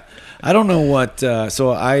 Yeah. I don't know what.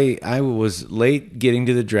 So I was late getting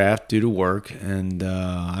to the draft due to work, and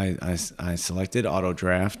I selected auto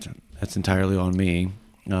draft. That's entirely on me.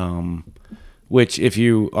 Which, if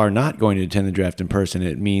you are not going to attend the draft in person,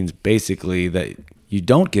 it means basically that you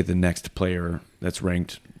don't get the next player that's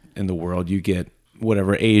ranked in the world. You get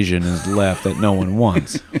whatever Asian is left that no one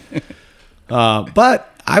wants.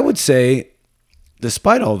 But I would say,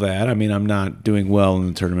 despite all that, I mean, I'm not doing well in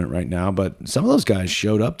the tournament right now, but some of those guys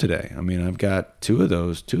showed up today. I mean, I've got two of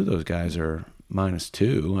those guys are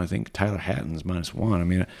 -2. I think Tyler Hatton's -1. I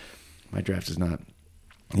mean, my draft is not,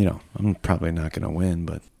 I'm probably not going to win,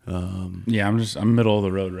 but Yeah, I'm middle of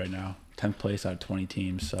the road right now. 10th place out of 20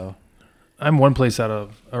 teams. So I'm 1 point out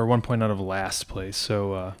of last place.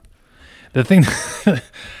 So the thing,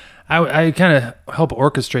 I kind of help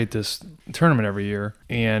orchestrate this tournament every year,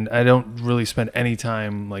 and I don't really spend any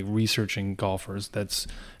time like researching golfers.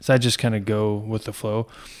 So I just kind of go with the flow.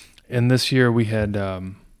 And this year we had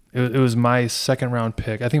it was my second round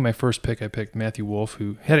pick. I think my first pick I picked Matthew Wolff,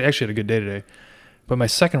 who actually had a good day today. But my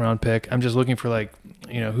second round pick, I'm just looking for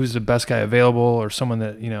who's the best guy available or someone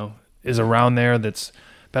that is around there that's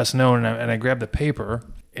best known. And I grabbed the paper,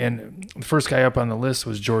 and the first guy up on the list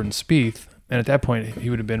was Jordan Spieth. And at that point, he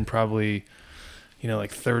would have been probably,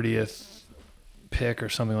 like 30th pick or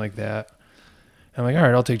something like that. I'm like, all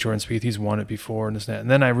right, I'll take Jordan Spieth. He's won it before and this and that.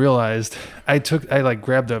 And then I realized I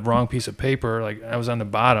grabbed the wrong piece of paper. Like I was on the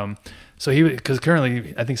bottom. So because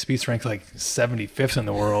currently I think Spieth's ranked like 75th in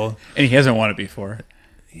the world. and he hasn't won it before.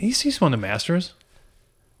 He's won the Masters.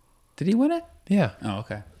 Did he win it? Yeah. Oh,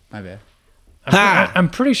 okay. My bad. I'm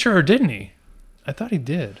pretty sure, didn't he? I thought he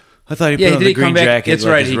did. I thought he Yeah, put on he the did come green back- jacket. that's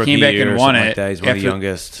like right, his he rookie came back year and or won something it like that. He's one of the after-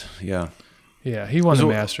 youngest. Yeah. Yeah, he won Was the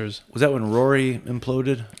it- Masters. Was that when Rory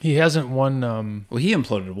imploded? He hasn't won. Well, he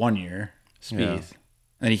imploded one year, Spieth, Yeah. and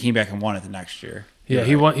then he came back and won it the next year. Yeah,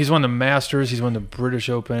 he won. He's won the Masters. He's won the British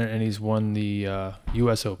Open, and he's won the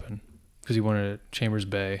U.S. Open because he won it at Chambers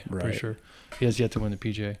Bay. I'm pretty Right. sure he has yet to win the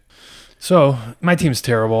PGA. So my team's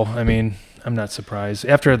terrible. I mean, I'm not surprised.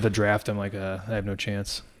 After the draft, I'm like, I have no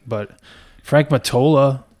chance. But Frank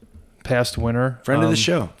Matola, past winner, Friend of the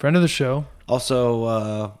show. friend of the show.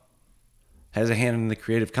 Also has a hand in the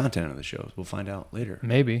creative content of the shows. We'll find out later.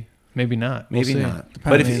 Maybe not. We'll Maybe see. not.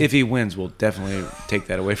 But I mean- if he wins, we'll definitely take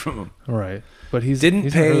that away from him. Right, but he's Did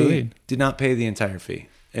he's in early lead. not pay the entire fee.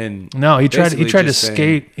 And No, he tried to basically just saying-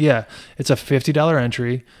 skate. Yeah, it's a $50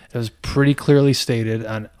 entry. It was pretty clearly stated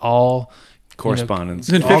on all correspondence.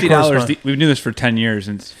 It's been All $50. correspond- We've been doing this for 10 years,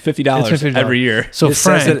 and it's $50 It's $50. every year. So it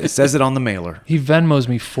says Frank, it says it on the mailer. he Venmos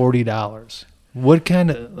me $40. What kind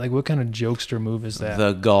of jokester move is that?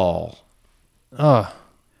 The gall. Oh,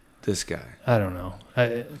 This guy. I don't know.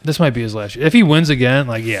 This might be his last year. If he wins again,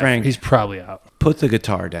 Frank. he's probably out. Put the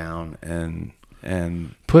guitar down and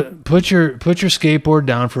Put your skateboard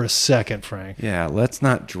down for a second, Frank. yeah, let's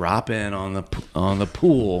not drop in on the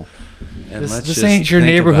pool. And This just ain't your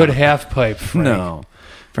think neighborhood about- half pipe, Frank. No,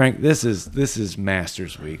 Frank. This is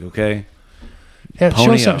Masters Week. Okay. Yeah,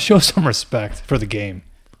 Pony up. show some respect for the game.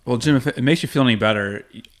 Well, Jim, if it makes you feel any better,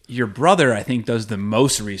 your brother, I think, does the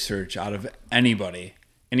most research out of anybody,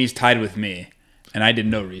 and he's tied with me, and I did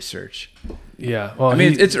no research. Yeah, well, I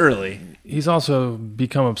mean, it's early. he's also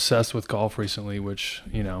become obsessed with golf recently, which,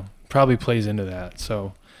 probably plays into that.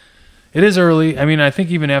 So it is early. I mean, I think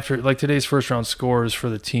even after today's first round scores for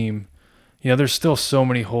the team, there's still so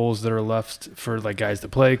many holes that are left for guys to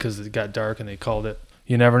play because it got dark and they called it.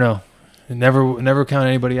 You never know. Never count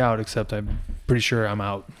anybody out, except I'm pretty sure I'm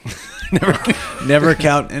out. Never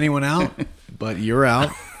count anyone out, but you're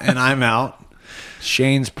out and I'm out.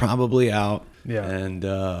 Shane's probably out. Yeah. And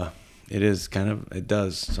it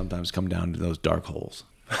does sometimes come down to those dark holes.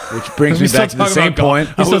 Which brings me still back to the talking same about golf.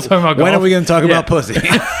 point. We're still talking about When golf. are we going to talk about pussy?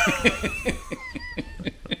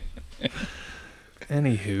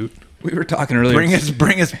 Any hoot. We were talking earlier.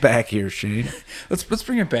 bring us back here, Shane. Let's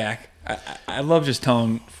bring it back. I love just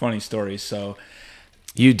telling funny stories. So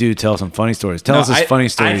You do tell some funny stories. Tell us this funny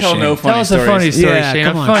story, I tell Shane. no funny Tell us stories. a funny story, Yeah, Shane.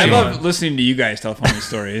 come A on, funny I Shane. one. love listening to you guys tell funny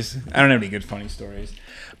stories. I don't have any good funny stories,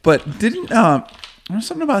 but didn't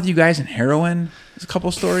something about you guys and heroin? There's a couple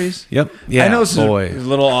stories. Yep. Yeah. I know this boy. is a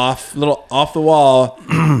little off the wall.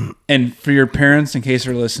 And for your parents, in case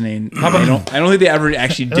they're listening, I don't think they ever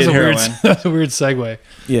actually did heroin. That's a weird segue.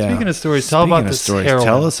 Yeah. Speaking of stories, tell about this heroin.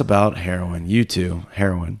 Tell us about heroin. You too,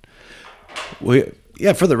 heroin.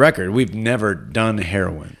 For the record, we've never done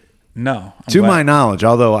heroin. No, I'm To glad. my knowledge,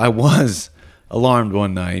 although I was alarmed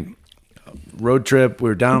one night. Road trip, we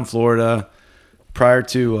were down in Florida prior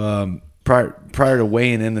to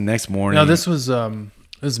weighing in the next morning. No, this was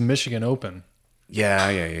Michigan Open. Yeah,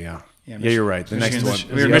 you're right. The next one.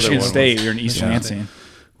 We were in Michigan State. We were in East Lansing.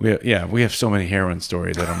 We have so many heroin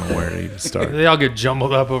stories that I'm aware to even start. They all get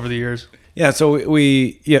jumbled up over the years. Yeah, so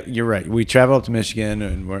you're right. We travel up to Michigan,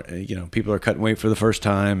 and we're people are cutting weight for the first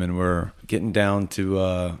time, and we're getting down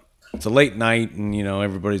to it's a late night, and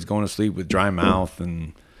everybody's going to sleep with dry mouth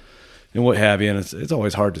and what have you. And it's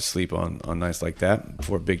always hard to sleep on nights like that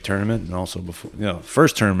before a big tournament, and also before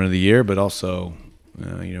first tournament of the year, but also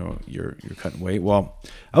you're cutting weight. Well,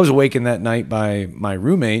 I was awakened that night by my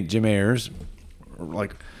roommate Jim Ayers,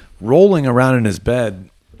 rolling around in his bed,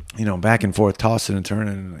 back and forth, tossing and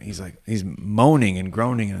turning. And he's moaning and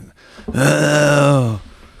groaning. And, oh,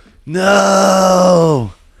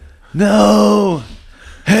 no,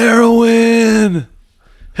 heroin.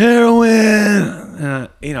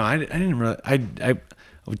 I didn't really. I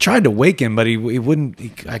tried to wake him, but he wouldn't.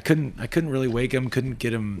 I couldn't really wake him. Couldn't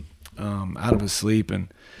get him out of his sleep, and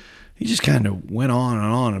he just kind of went on and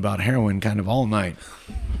on about heroin, kind of all night.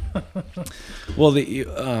 Well,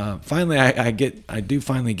 finally, I do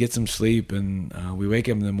finally get some sleep, and we wake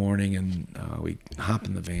up in the morning, and we hop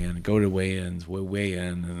in the van, go to weigh-ins, we weigh in,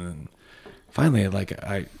 and then finally,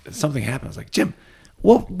 something happened. I was like, Jim,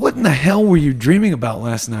 what in the hell were you dreaming about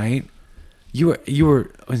last night? You were.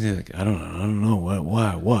 He's like, I don't know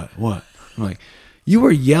what. I'm like, you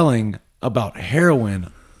were yelling about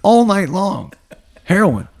heroin all night long.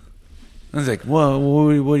 Heroin. I was like, well,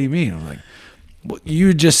 what do you mean? I'm like,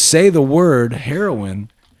 you just say the word heroin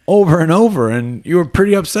over and over, and you were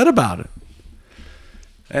pretty upset about it.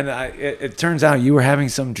 And it turns out you were having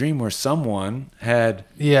some dream where someone had.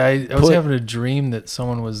 Yeah, I was having a dream that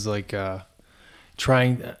someone was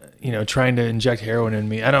trying to inject heroin in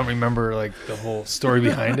me. I don't remember the whole story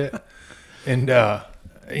behind it. And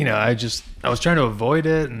I was trying to avoid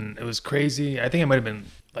it, and it was crazy. I think I might have been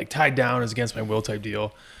like tied down as against my will type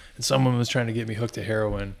deal, and someone was trying to get me hooked to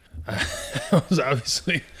heroin. I was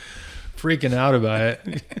obviously freaking out about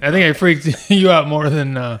it. I think I freaked you out more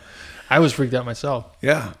than I was freaked out myself.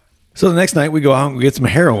 Yeah. So the next night we go out and we get some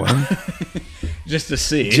heroin Just to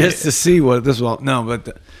see. just to see what this will. No,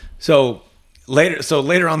 but so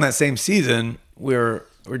later on that same season, we're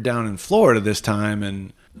down in Florida this time,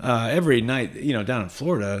 and every night, down in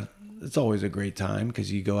Florida, it's always a great time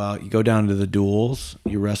because you go down to the duels,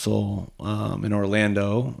 you wrestle in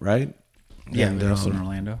Orlando, right? Yeah, And, we wrestled in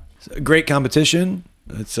Orlando. it's a great competition.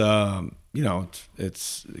 It's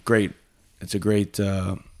it's great. It's a great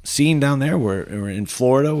scene down there. We're in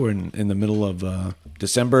Florida. We're in the middle of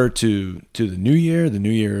December to the New Year. The New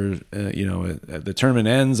Year, the tournament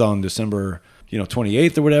ends on December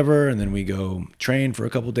 28th or whatever, and then we go train for a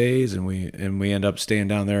couple days, and we end up staying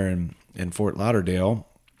down there in Fort Lauderdale.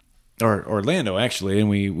 Or Orlando, actually, and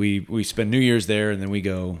we spend New Year's there, and then we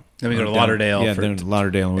go. Then we go to Lauderdale. Yeah, then to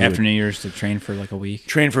Lauderdale. And we After would New Year's to train for like a week.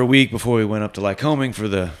 train for a week before we went up to Lycoming for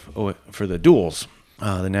the duels,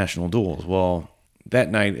 the national duels. Well, that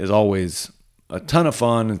night is always a ton of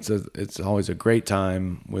fun. It's always a great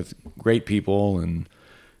time with great people, and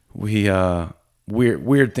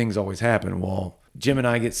weird things always happen. Well, Jim and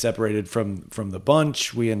I get separated from the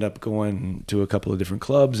bunch. We end up going to a couple of different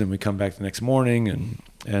clubs, and we come back the next morning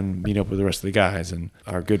and meet up with the rest of the guys. And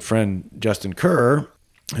our good friend Justin Kerr,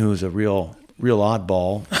 who's a real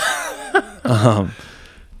oddball,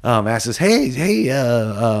 asks us, "Hey,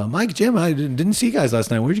 Mike, Jim, I didn't see you guys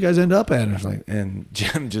last night. Where'd you guys end up at?" And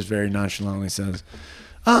Jim just very nonchalantly says,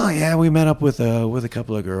 "Oh yeah, we met up with a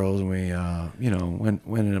couple of girls, and we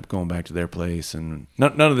we ended up going back to their place, and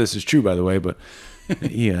none of this is true, by the way, but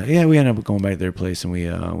yeah, we ended up going back to their place, and we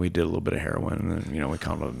did a little bit of heroin, and then we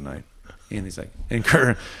called it a night." And he's like, and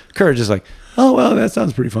Kerr just like, "Oh well, that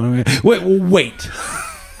sounds pretty fun." Wait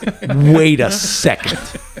a second.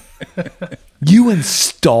 You and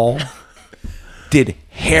Stahl did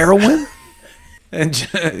heroin? And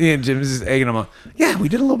Jim's just egging him on. "Yeah, we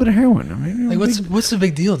did a little bit of heroin. I mean, Like, what's the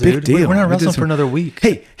big deal, dude? Big deal. We're not We did wrestling some- for another week.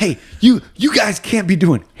 Hey, you guys can't be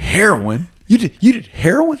doing heroin. You did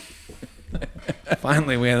heroin?"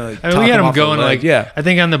 Finally, we had I mean, we had him going like, yeah. I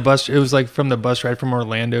think on the bus, it was like from the bus ride from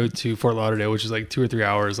Orlando to Fort Lauderdale, which is like 2 or 3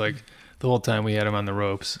 hours. Like the whole time we had him on the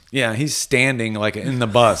ropes. Yeah, he's standing like in the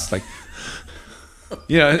bus, like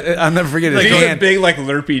I'll never forget his Like he's a hand. big like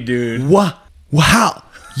lurpy dude. What? Wow.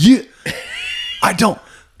 I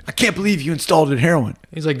can't believe you installed heroin.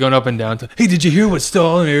 He's like going up and down to, "Hey, did you hear what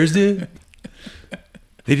Stahl and Ayers did?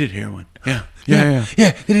 They did heroin. Yeah, Yeah,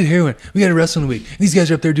 they did heroin. We got a wrestling week. These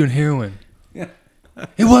guys are up there doing heroin. yeah.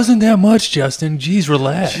 It wasn't that much, Justin. Jeez,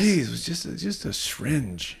 relax. Jeez, it was just a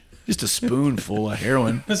syringe, just a spoonful of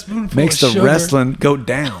heroin. A spoonful Makes of the sugar. wrestling go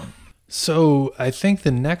down. So I think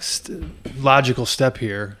the next logical step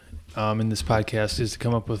here in this podcast is to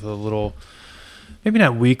come up with a little, maybe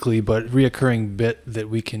not weekly, but reoccurring bit that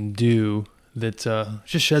we can do that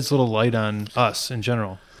just sheds a little light on us in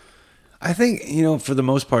general. I think, for the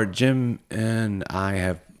most part, Jim and I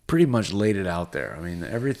have pretty much laid it out there. I mean,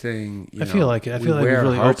 everything. I feel like it. I feel like we we wear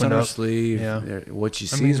really our hearts on opened our up. sleeve. Yeah. What you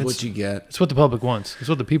I see mean, is it's- what you get. It's what the public wants. It's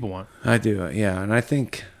what the people want. I do, yeah. And I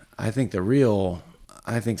think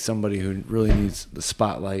somebody who really needs the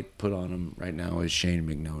spotlight put on him right now is Shane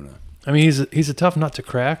McNona. I mean, he's a tough nut to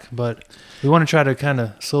crack, but we want to try to kind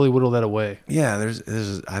of slowly whittle that away. Yeah,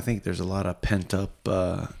 I think there's a lot of pent up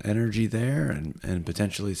energy there, and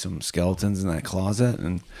potentially some skeletons in that closet.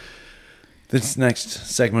 And this next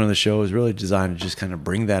segment of the show is really designed to just kind of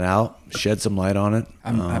bring that out, shed some light on it.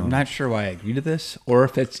 I'm not sure why I agreed to this, or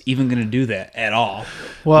if it's even going to do that at all.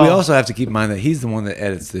 Well, We also have to keep in mind that he's the one that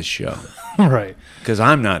edits this show, right. because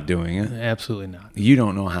I'm not doing it. Absolutely not. You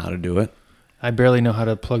don't know how to do it. I barely know how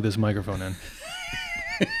to plug this microphone in.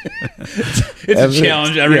 It's a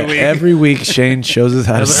challenge every week. Every week, Shane shows us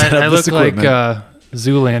how to set up I this look like equipment.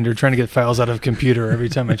 Zoolander trying to get files out of a computer every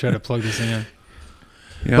time I try to plug this thing in.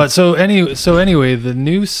 Yeah. But so anyway, the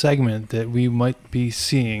new segment that we might be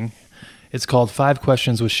seeing, it's called 5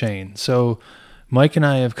 Questions with Shane. So Mike and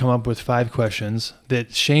I have come up with 5 questions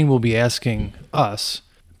that Shane will be asking us,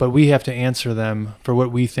 but we have to answer them for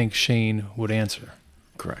what we think Shane would answer.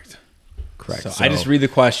 Correct. So I just read the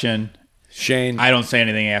question. Shane. I don't say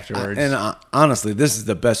anything afterwards. And honestly, this is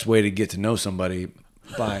the best way to get to know somebody,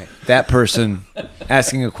 by that person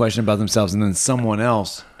asking a question about themselves and then someone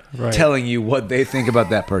else Right. telling you what they think about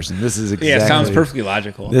that person. This is exactly. yeah, it sounds perfectly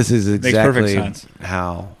logical. This is Makes perfect exactly sense.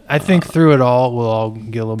 how. I think through it all, we'll all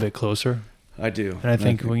get a little bit closer. I do. And I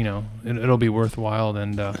think it'll be worthwhile.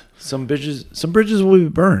 And some bridges will be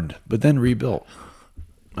burned, but then rebuilt.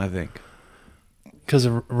 I think. Because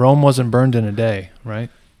Rome wasn't burned in a day, right?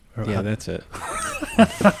 Yeah, that's it.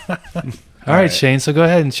 All right, Shane. So go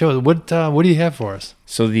ahead and show us what do you have for us?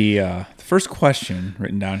 So the first question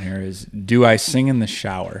written down here is, do I sing in the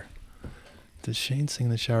shower? Does Shane sing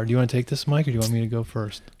in the shower? Do you want to take this, Mike, or do you want me to go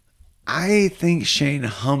first? I think Shane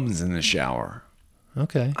hums in the shower.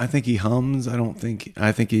 Okay. I think he hums. I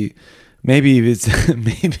think he maybe it's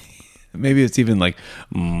maybe it's even like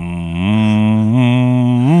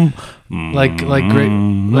like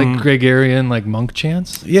Gregorian like monk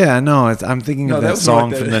chants. Yeah, no, I'm thinking of that that was more song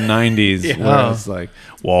like from the- the 90s Yeah. where Oh. it's like,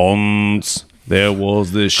 once there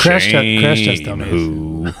was this Crash Shane Test Dummies.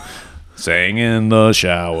 who sang in the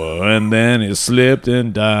shower and then he slipped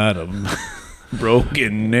and died of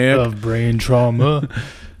broken neck. Of brain trauma.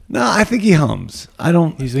 No, I think he hums. I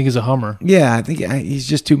don't. You think he's a hummer? Yeah, I think he's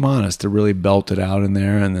just too modest to really belt it out in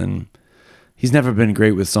there, and then he's never been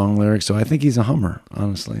great with song lyrics, so I think he's a hummer,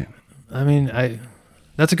 honestly. I mean,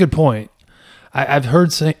 that's a good point. I've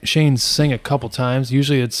heard Shane sing a couple times.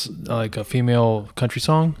 Usually it's like a female country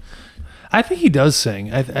song. I think he does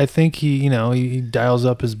sing. I think he dials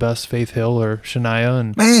up his best Faith Hill or Shania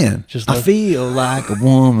and Man, Just I let- feel like a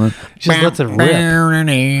woman. Just lets it rip.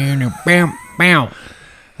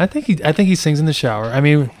 I think he sings in the shower. I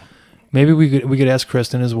mean, maybe we could ask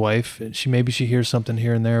Kristen, his wife. Maybe she hears something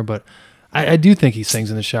here and there, but I do think he sings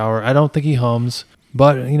in the shower. I don't think he hums,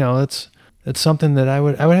 but it's something that I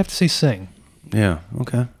would have to say sing. Yeah,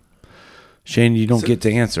 okay. Shane, you don't get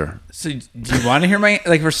to answer. So do you want to hear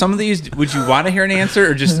for some of these, would you want to hear an answer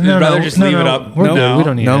or just No, rather no, just no, leave no. it up? We're good. We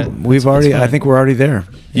don't need it. We've already. fine. I think we're already there.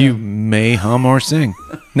 You may hum or sing.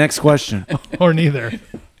 Next question. Or neither.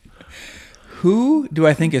 Who do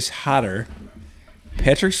I think is hotter,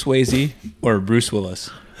 Patrick Swayze or Bruce Willis?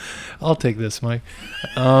 I'll take this, Mike.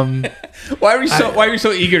 Why are you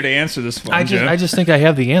so eager to answer this one, Jim? I just think I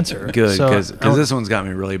have the answer. Good, So, because this one's got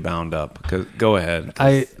me really bound up. Go ahead.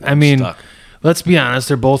 I I'm mean, stuck. let's be honest.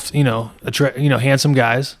 They're both handsome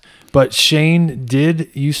guys. But Shane did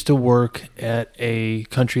used to work at a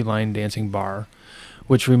country line dancing bar,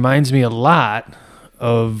 which reminds me a lot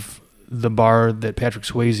of the bar that Patrick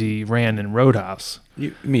Swayze ran in Roadhouse.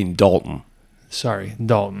 You mean Dalton? Sorry,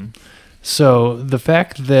 Dalton. So the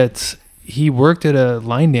fact that he worked at a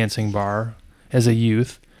line dancing bar as a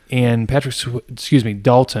youth, and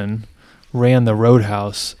Dalton ran the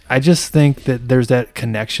Roadhouse. I just think that there's that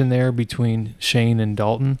connection there between Shane and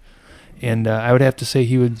Dalton, and I would have to say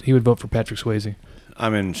he would vote for Patrick Swayze.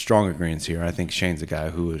 I'm in strong agreement here. I think Shane's a guy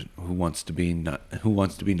who wants to be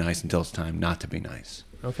nice until it's time not to be nice.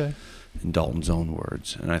 Okay. In Dalton's own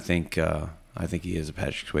words, and I think he is a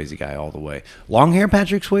Patrick Swayze guy all the way. Long hair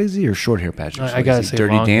Patrick Swayze or short hair Patrick Swayze? I gotta say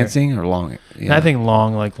Dirty long hair. Dancing or long? And I think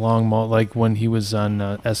like when he was on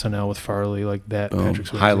SNL with Farley, like that. Patrick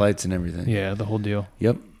Swayze. Highlights and everything. Yeah, the whole deal.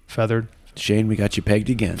 Yep. Feathered, Shane, we got you pegged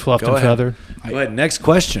again. fluffed, Go and ahead. feathered. Go ahead. Next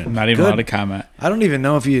question. I'm not even Good. allowed to comment. I don't even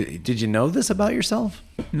know if did you know this about yourself?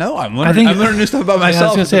 No, I'm learning new stuff about Yeah, I was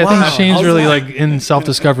myself. gonna say, I Wow. think Shane's How's really that? like in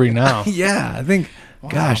self-discovery now. Yeah, I think.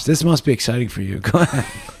 Gosh, this must be exciting for you. Go ahead.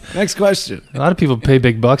 Next question. A lot of people pay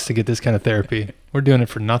big bucks to get this kind of therapy. We're doing it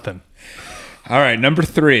for nothing. All right, number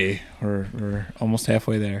 3. We're almost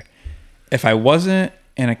halfway there. If I wasn't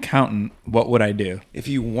an accountant, what would I do? If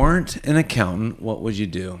you weren't an accountant, what would you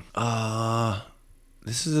do?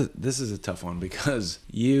 This is a tough one because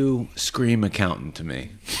you scream accountant to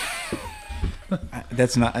me.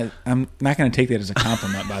 I'm not going to take that as a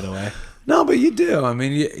compliment, by the way. No, but you do. I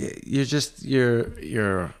mean,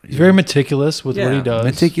 you're He's very meticulous with what he does.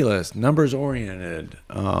 Meticulous, numbers oriented.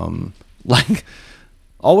 Like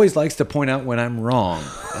always likes to point out when I'm wrong.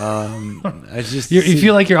 I just You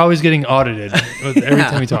feel like you're always getting audited every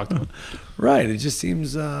time you talk to him. right. It just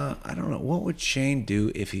seems I don't know, what would Shane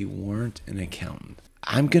do if he weren't an accountant?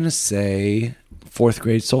 I'm gonna say 4th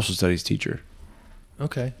grade social studies teacher.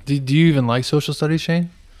 Okay. Do you even like social studies,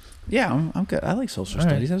 Shane? Yeah, I'm good. I like social All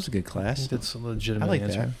right. studies. That was a good I class. think that's a legitimate I like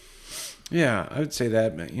answer. that. Yeah, I would say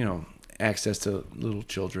that. Access to little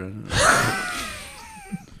children.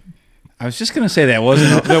 I was just going to say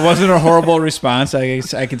that there wasn't a horrible response. I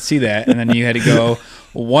could see that, and then you had to go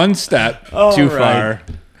one step too far.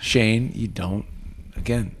 Shane, you don't.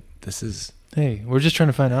 Again, this is. Hey, we're just trying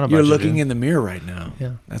to find out about You're you, looking dude. in the mirror right now.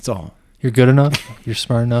 Yeah. That's all. You're good enough. You're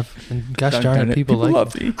smart enough. And gosh darn it, people like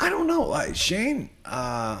love me. I don't know. Shane,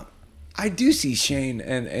 I do see Shane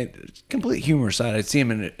and complete humor side. I see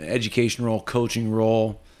him in an education role, coaching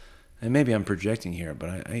role, and maybe I'm projecting here,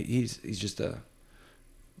 but he's just a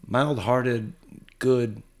mild-hearted,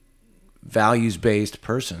 good, values-based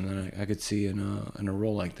person that I could see in a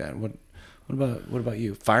role like that. What about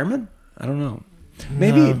you? Fireman? I don't know.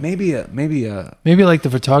 Maybe like the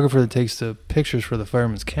photographer that takes the pictures for the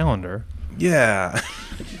fireman's calendar. yeah.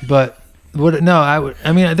 But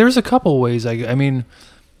I mean, there's a couple ways. I mean,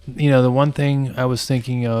 the one thing I was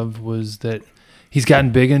thinking of was that he's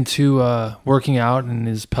gotten big into working out in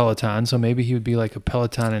his Peloton, so maybe he would be like a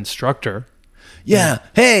Peloton instructor. Yeah.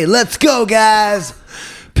 Hey, let's go, guys.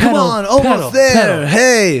 Come on, almost there. pedal.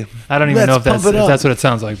 Hey. I don't even know if let's pump it up. that's what it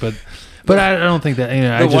sounds like, but I don't think that.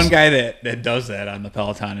 The one guy that does that on the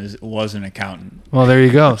Peloton was an accountant. Well, there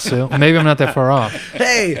you go. So maybe I'm not that far off.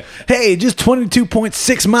 Hey, just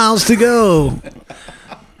 22.6 miles to go.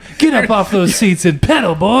 Get up off those seats and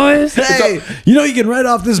pedal, boys. Hey, you can ride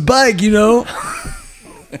off this bike,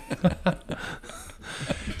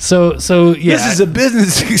 So yeah. This is a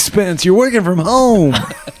business expense. You're working from home.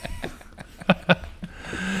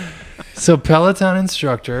 So Peloton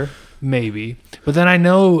instructor, maybe. But then I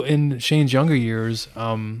know in Shane's younger years,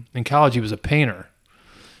 in college, he was a painter.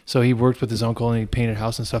 So he worked with his uncle and he painted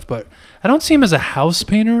house and stuff. But I don't see him as a house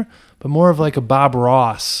painter, but more of like a Bob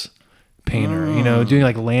Ross painter, doing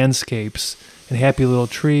like landscapes and happy little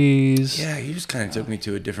trees. Yeah, you just kind of took me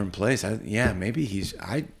to a different place. Maybe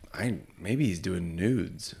maybe he's doing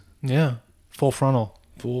nudes. Yeah, full frontal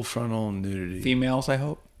nudity. Females, I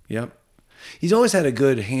hope. Yep. He's always had a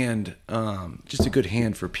good hand, just a good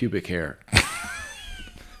hand for pubic hair.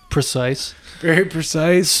 Precise. Very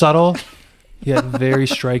precise. Subtle, yet very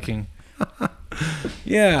striking.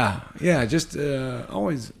 Yeah, just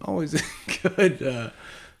always good,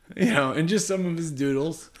 and just some of his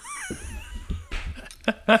doodles.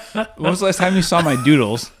 When was the last time you saw my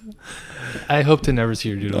doodles? I hope to never see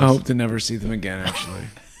your doodles. I hope to never see them again, actually.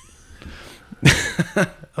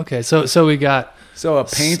 Okay, so we got... So a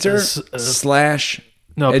painter slash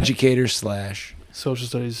educator slash social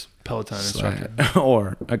studies Peloton instructor.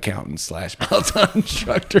 Or accountant slash Peloton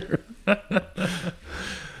instructor. All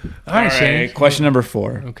right, Shane. Question number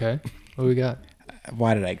 4. Okay, what we got?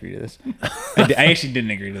 Why did I agree to this? I actually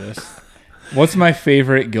didn't agree to this. What's my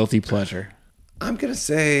favorite guilty pleasure? I'm going to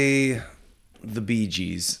say the Bee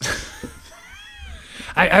Gees.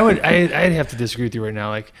 I'd have to disagree with you right now.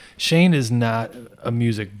 Like, Shane is not a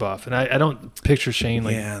music buff, and I don't picture Shane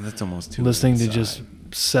like that's almost too listening to inside. just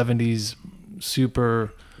 70s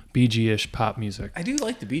super Bee Gee-ish pop music. I do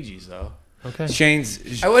like the Bee Gees, though. Okay.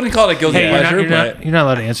 Shane's. I wouldn't call it a guilty pleasure, you're not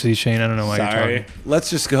allowed to answer these, Shane. I don't know why you're sorry. talking. Let's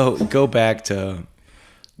just go back to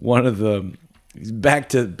one of the back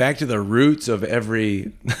to the roots of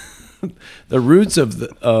every the roots of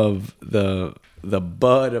the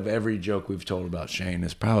bud of every joke we've told about Shane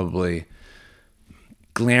is probably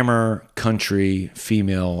glamour country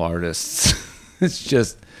female artists. It's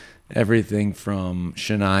just everything from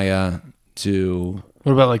Shania to...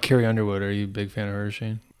 What about like Carrie Underwood? Are you a big fan of her,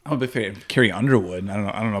 Shane? I'm a big fan of Carrie Underwood. I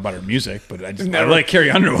don't know about her music, but I like Carrie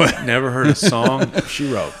Underwood. Never heard a song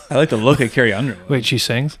she wrote. I like the look of Carrie Underwood. Wait, she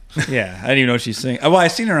sings? Yeah, I didn't even know she sings. Well, I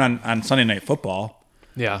seen her on Sunday Night Football.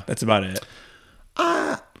 Yeah. That's about it.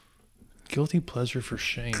 Guilty pleasure for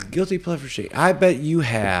Shane. Guilty pleasure Shane. I bet you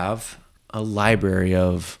have a library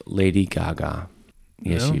of Lady Gaga.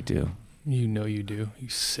 Yes, No. you do. You know you do. You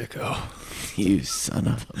sicko. You son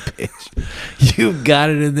of a bitch. You got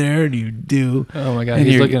it in there and you do. Oh my God, And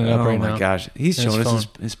he's you're- looking it up right now. Oh my gosh. He's On his showing us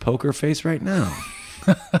phone. his poker face right now.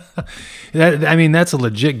 That's a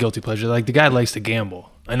legit guilty pleasure. Like, the guy likes to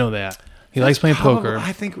gamble. I know that. He likes playing poker.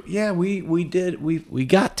 I think, we did. We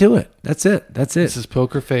got to it. That's it. This is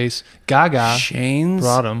poker face. Gaga Shane's.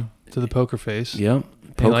 brought him to the poker face. Yep.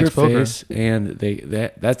 He likes poker. Face, and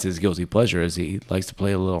that's his guilty pleasure. Is he likes to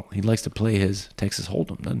play He likes to play his Texas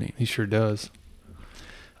Hold'em, doesn't he? He sure does.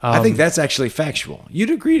 I think that's actually factual.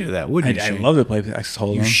 You'd agree to that, wouldn't you? I Shane? love to play Texas You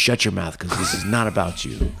Hold'em. shut your mouth because this is not about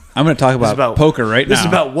you. I'm going to talk This is about poker right now. This is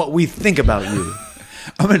about what we think about you.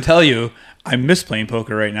 I'm going to tell you, I miss playing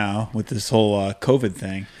poker right now with this whole COVID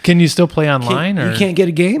thing. Can you still play online? You or can't get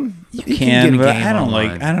a game. You can, get a but game I don't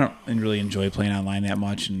online. I don't really enjoy playing online that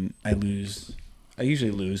much, and I lose. I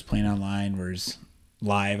usually lose playing online, whereas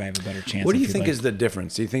live I have a better chance. What do I you feel think like. is the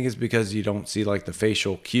difference? Do you think it's because you don't see like the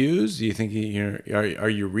facial cues? Do you think are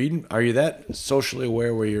you reading? Are you that socially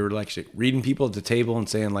aware where you're like reading people at the table and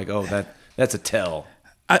saying like, oh, that's a tell?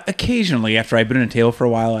 Occasionally, after I've been in a table for a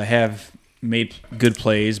while, I have made good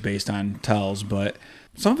plays based on tells, but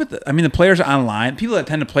some of it, the players online, people that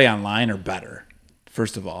tend to play online are better,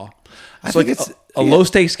 first of all. I So think like it's a low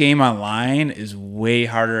stakes game online is way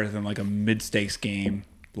harder than like a mid stakes game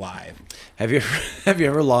live. Have you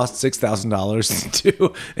ever lost $6,000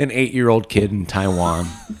 to an 8-year-old kid in Taiwan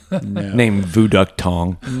named Vu Duc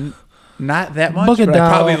Tong? Not that much, Bucket but I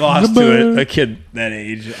probably doll. lost to a kid that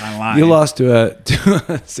age online. You lost to a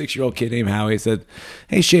 6-year-old kid named Howie. He said,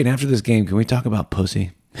 "Hey Shane, after this game, can we talk about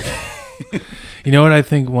pussy?" You know what I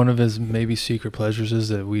think one of his maybe secret pleasures is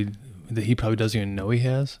that he probably doesn't even know he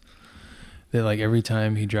has? That like every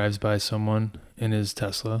time he drives by someone in his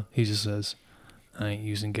Tesla, he just says, "I ain't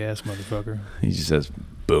using gas, motherfucker." He just says,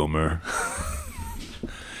 "Boomer."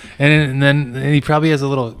 And then he probably has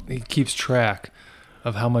he keeps track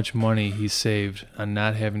of how much money he's saved on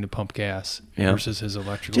not having to pump gas Yeah. versus his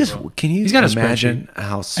electrical Just bill. can you He's got a imagine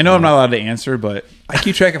how? I know I'm not allowed to answer, but I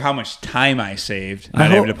keep track of how much time I saved I not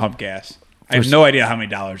having hope- to pump gas. I have no idea how many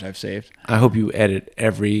dollars I've saved. I hope you edit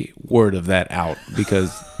every word of that out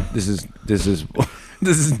because this is this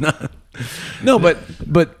is not. No, but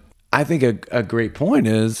I think a great point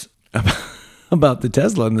is about the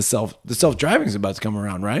Tesla and the self driving is about to come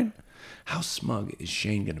around, right? How smug is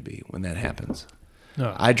Shane going to be when that happens?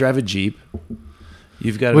 No. I drive a Jeep.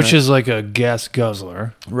 You've got Which is like a gas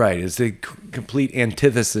guzzler. right. It's the complete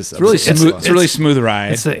antithesis. Of Really Tesla. smooth. It's a really smooth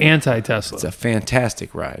ride. It's the anti-Tesla. It's a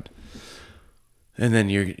fantastic ride. And then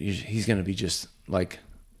he's going to be just like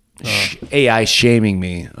AI shaming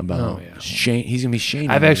me about Shane. He's going to be shaming.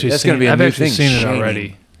 I've me. actually That's seen, going to be a I've new actually thing, seen it shaming.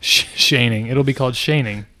 already. Shaning. It'll be called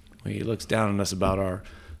shaning. Where he looks down on us about our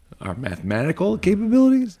mathematical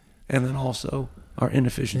capabilities and then also our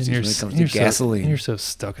inefficiencies when it comes to gasoline. You're so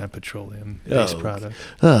stuck on petroleum-based Oh, products.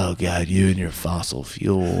 Oh God, you and your fossil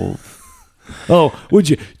fuel. Oh,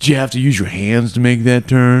 did you have to use your hands to make that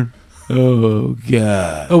turn? Oh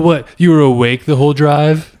God. Oh, what? You were awake the whole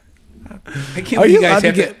drive? I can't Are believe you allowed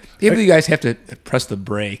to can't believe you guys have to press the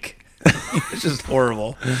brake. It's just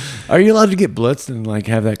horrible. Are you allowed to get blitzed and like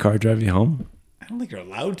have that car drive you home? I don't think you're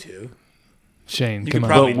allowed to. Shane, You come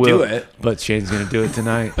could on. probably do it. But Shane's gonna do it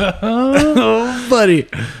tonight. Oh, buddy.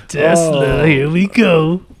 Tesla, here we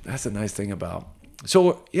go. That's a nice thing about.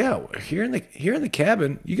 So yeah, here in the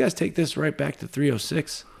cabin, you guys take this right back to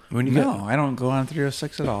 306. When you No, I don't go on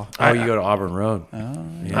 306 at all. you go to Auburn Road.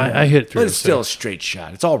 I hit through. But it's still a straight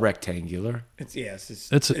shot. It's all rectangular. It's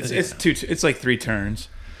like 3 turns.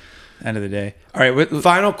 End of the day. All right.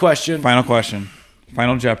 Final question. Final question.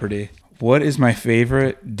 Final Jeopardy. What is my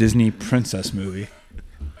favorite Disney princess movie?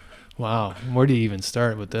 Wow. Where do you even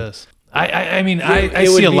start with this? I mean, It I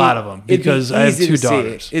would see a be- lot of them it'd be because I have easy 2 to say-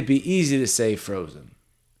 daughters. It'd be easy to say Frozen,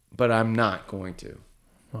 but I'm not going to.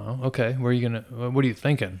 Well, okay. Where are you gonna? What are you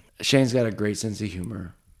thinking? Shane's got a great sense of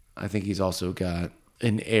humor. I think he's also got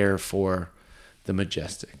an air for the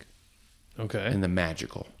majestic Okay. and the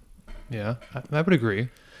magical. Yeah, I would agree.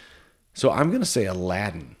 So I'm going to say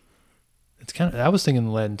Aladdin. It's kind of. I was thinking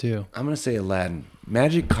Aladdin too. I'm going to say Aladdin.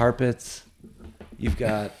 Magic carpets. You've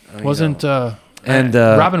got... Wasn't and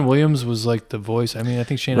Robin Williams was like the voice? I mean, I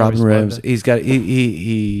think Shane. Robin always loved Williams. it. He's got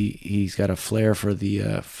he's got a flair for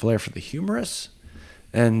the humorous,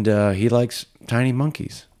 and he likes tiny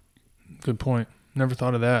monkeys. Good point. Never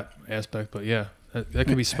thought of that aspect, but yeah, that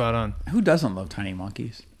could be spot on. Who doesn't love tiny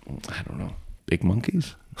monkeys? I don't know, big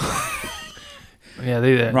monkeys. Yeah,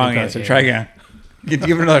 they Wrong they- answer. yeah. Try again. Give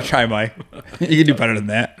it another try, Mike. You can do better than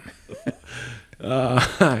that.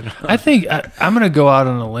 I think I'm gonna go out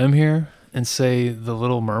on a limb here and say The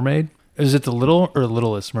Little Mermaid. Is it The Little or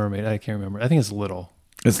Littlest Mermaid? I can't remember. I think it's Little.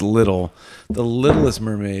 It's Little. The Littlest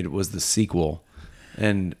Mermaid was the sequel,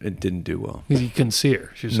 and it didn't do well. Because you couldn't see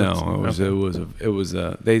her. She was It was.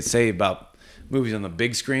 They say about movies on the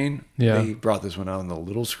big screen. Yeah. They brought this one out on the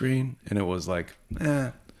little screen, and it was like,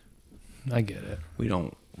 I get it. we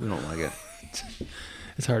don't like it.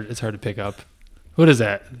 It's hard to pick up. What is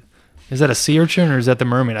that? Is that a sea urchin or is that the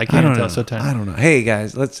mermaid? I can't even tell. It's so tiny. I don't know. Hey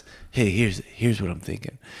guys, here's what I'm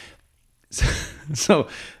thinking. So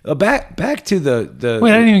back to the.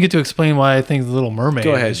 Wait, I didn't even get to explain why I think The Little Mermaid.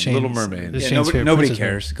 Go ahead, is Shane's- Little Mermaid. is Yeah, Shane's favorite nobody princess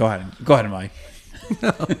cares. Go ahead, Mike.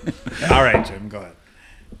 All right, Jim. Go ahead.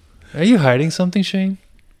 movie. Are you hiding something, Shane?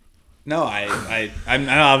 No, I'm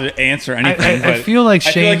not allowed to answer anything. I but feel like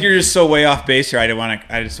I feel like Shane- you're just so way off base here.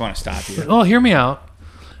 I just want to stop you. Oh, hear me out.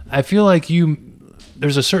 I feel like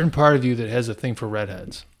there's a certain part of you that has a thing for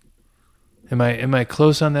redheads. Am I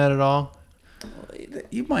close on that at all?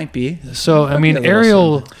 You might be. So I mean, a little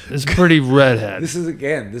Ariel is pretty redhead. This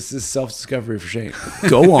is self-discovery for Shane.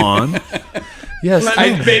 Go on. Yes.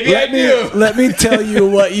 Let me tell you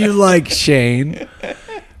what you like, Shane.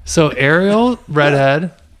 So Ariel,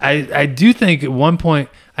 redhead. I do think at one point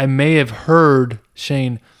I may have heard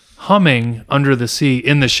Shane humming under the sea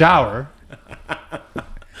in the shower.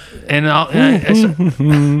 I'm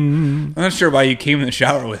not sure why you came in the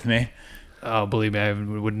shower with me. Oh, believe me, I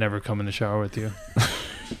would never come in the shower with you.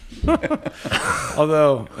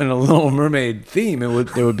 Although in a Little Mermaid theme, there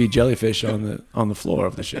would be jellyfish on the floor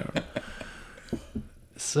of the shower.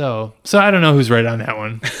 So I don't know who's right on that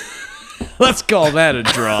one. Let's call that a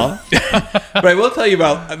draw. But I will tell you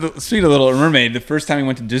about, speaking of Little Mermaid, the first time we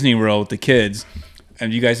went to Disney World with the kids,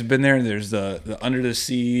 and you guys have been there, there's the Under the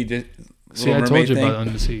Sea Little See, I Mermaid told you thing. about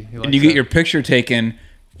Under the Sea. And you get your picture taken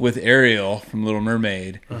with Ariel from Little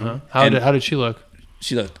Mermaid. Uh-huh. How did she look?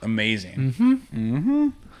 She looked amazing.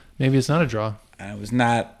 Maybe it's not a draw. I was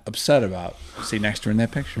not upset about sitting next to her in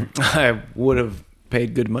that picture. I would have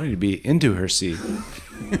paid good money to be into her seat.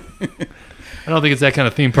 I don't think it's that kind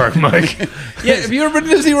of theme park, Mike. Yeah, have you ever been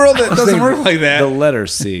to Disney World? That doesn't work like that. The letter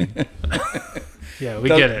C. Yeah, we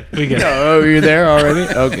get it. We get it. Oh, you're there already?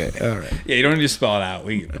 Okay, all right. Yeah, you don't need to spell it out.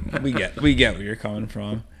 We get where you're coming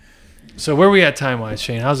from. So where are we at time-wise,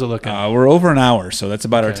 Shane? How's it looking? We're over an hour, so that's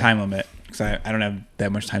about our Okay. time limit. Because I don't have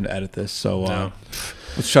that much time to edit this, so No.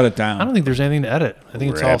 let's shut it down. I don't think there's anything to edit. I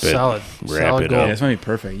think it's all Wrap it. solid. Wrap Solid it gold. Yeah, this might be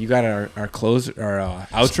perfect. You got our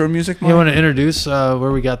outro music, You Mike? want to introduce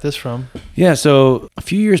where we got this from? Yeah, so a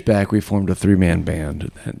few years back, we formed a 3-man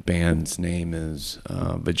band. That band's name is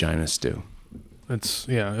Vagina Stew.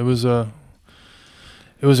 It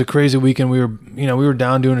was a crazy weekend. We were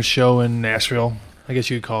down doing a show in Nashville, I guess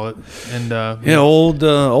you could call it, and Yeah, old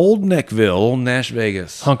Neckville, old Nash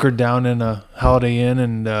Vegas. hunkered down in a Holiday Inn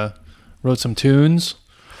and wrote some tunes.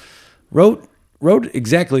 Wrote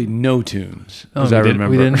exactly no tunes, as we I did-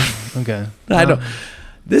 remember. We didn't. Okay. I don't.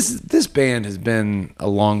 This band has been a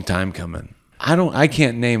long time coming. I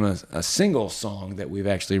can't name a single song that we've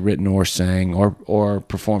actually written or sang or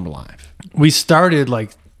performed live. We started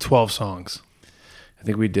like 12 songs. I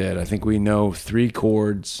think we did. I think we know 3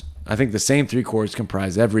 chords. I think the same 3 chords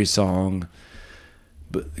comprise every song.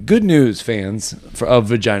 But the good news, fans of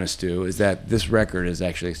Vagina Stew, is that this record is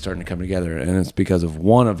actually starting to come together, and it's because of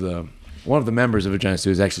one of the members of Vagina Stew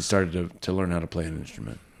has actually started to learn how to play an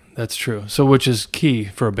instrument. That's true. So which is key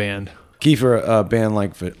for a band. Key for a band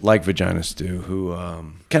like Vagina Stew, who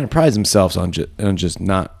kind of prides themselves on just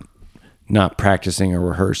not practicing or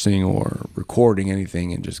rehearsing or recording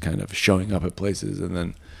anything, and just kind of showing up at places and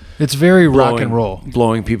then It's very rock and roll.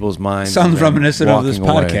 blowing people's minds. Sounds and then reminiscent of this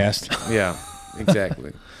walking away. podcast. Yeah,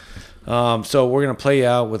 exactly. So we're gonna play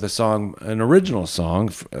out with an original song.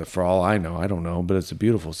 For all I know, I don't know, but it's a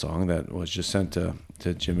beautiful song that was just sent to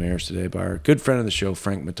Jim Ayers today by our good friend of the show,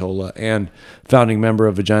 Frank Matola, and founding member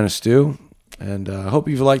of Vagina Stew. And I hope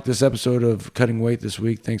you've liked this episode of Cutting Weight this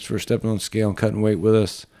week. Thanks for stepping on the scale and cutting weight with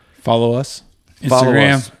us. Follow us. Follow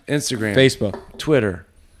Instagram, us. Instagram, Facebook. Twitter,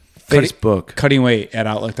 Cutting- Facebook,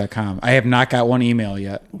 Cuttingweight@outlook.com. I have not got one email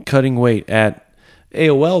yet. Cutting Weight at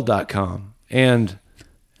AOL.com and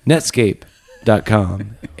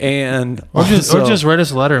Netscape.com. And Or just also- write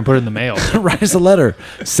us a letter and put it in the mail. write us a letter.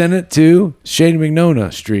 Send it to Shane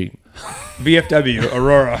McNona Street. VFW,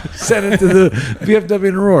 Aurora. Send it to the VFW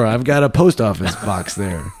in Aurora. I've got a post office box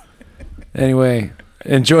there. Anyway,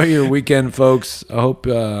 enjoy your weekend, folks. I hope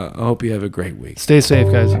you have a great week. Stay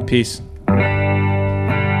safe, guys. Peace.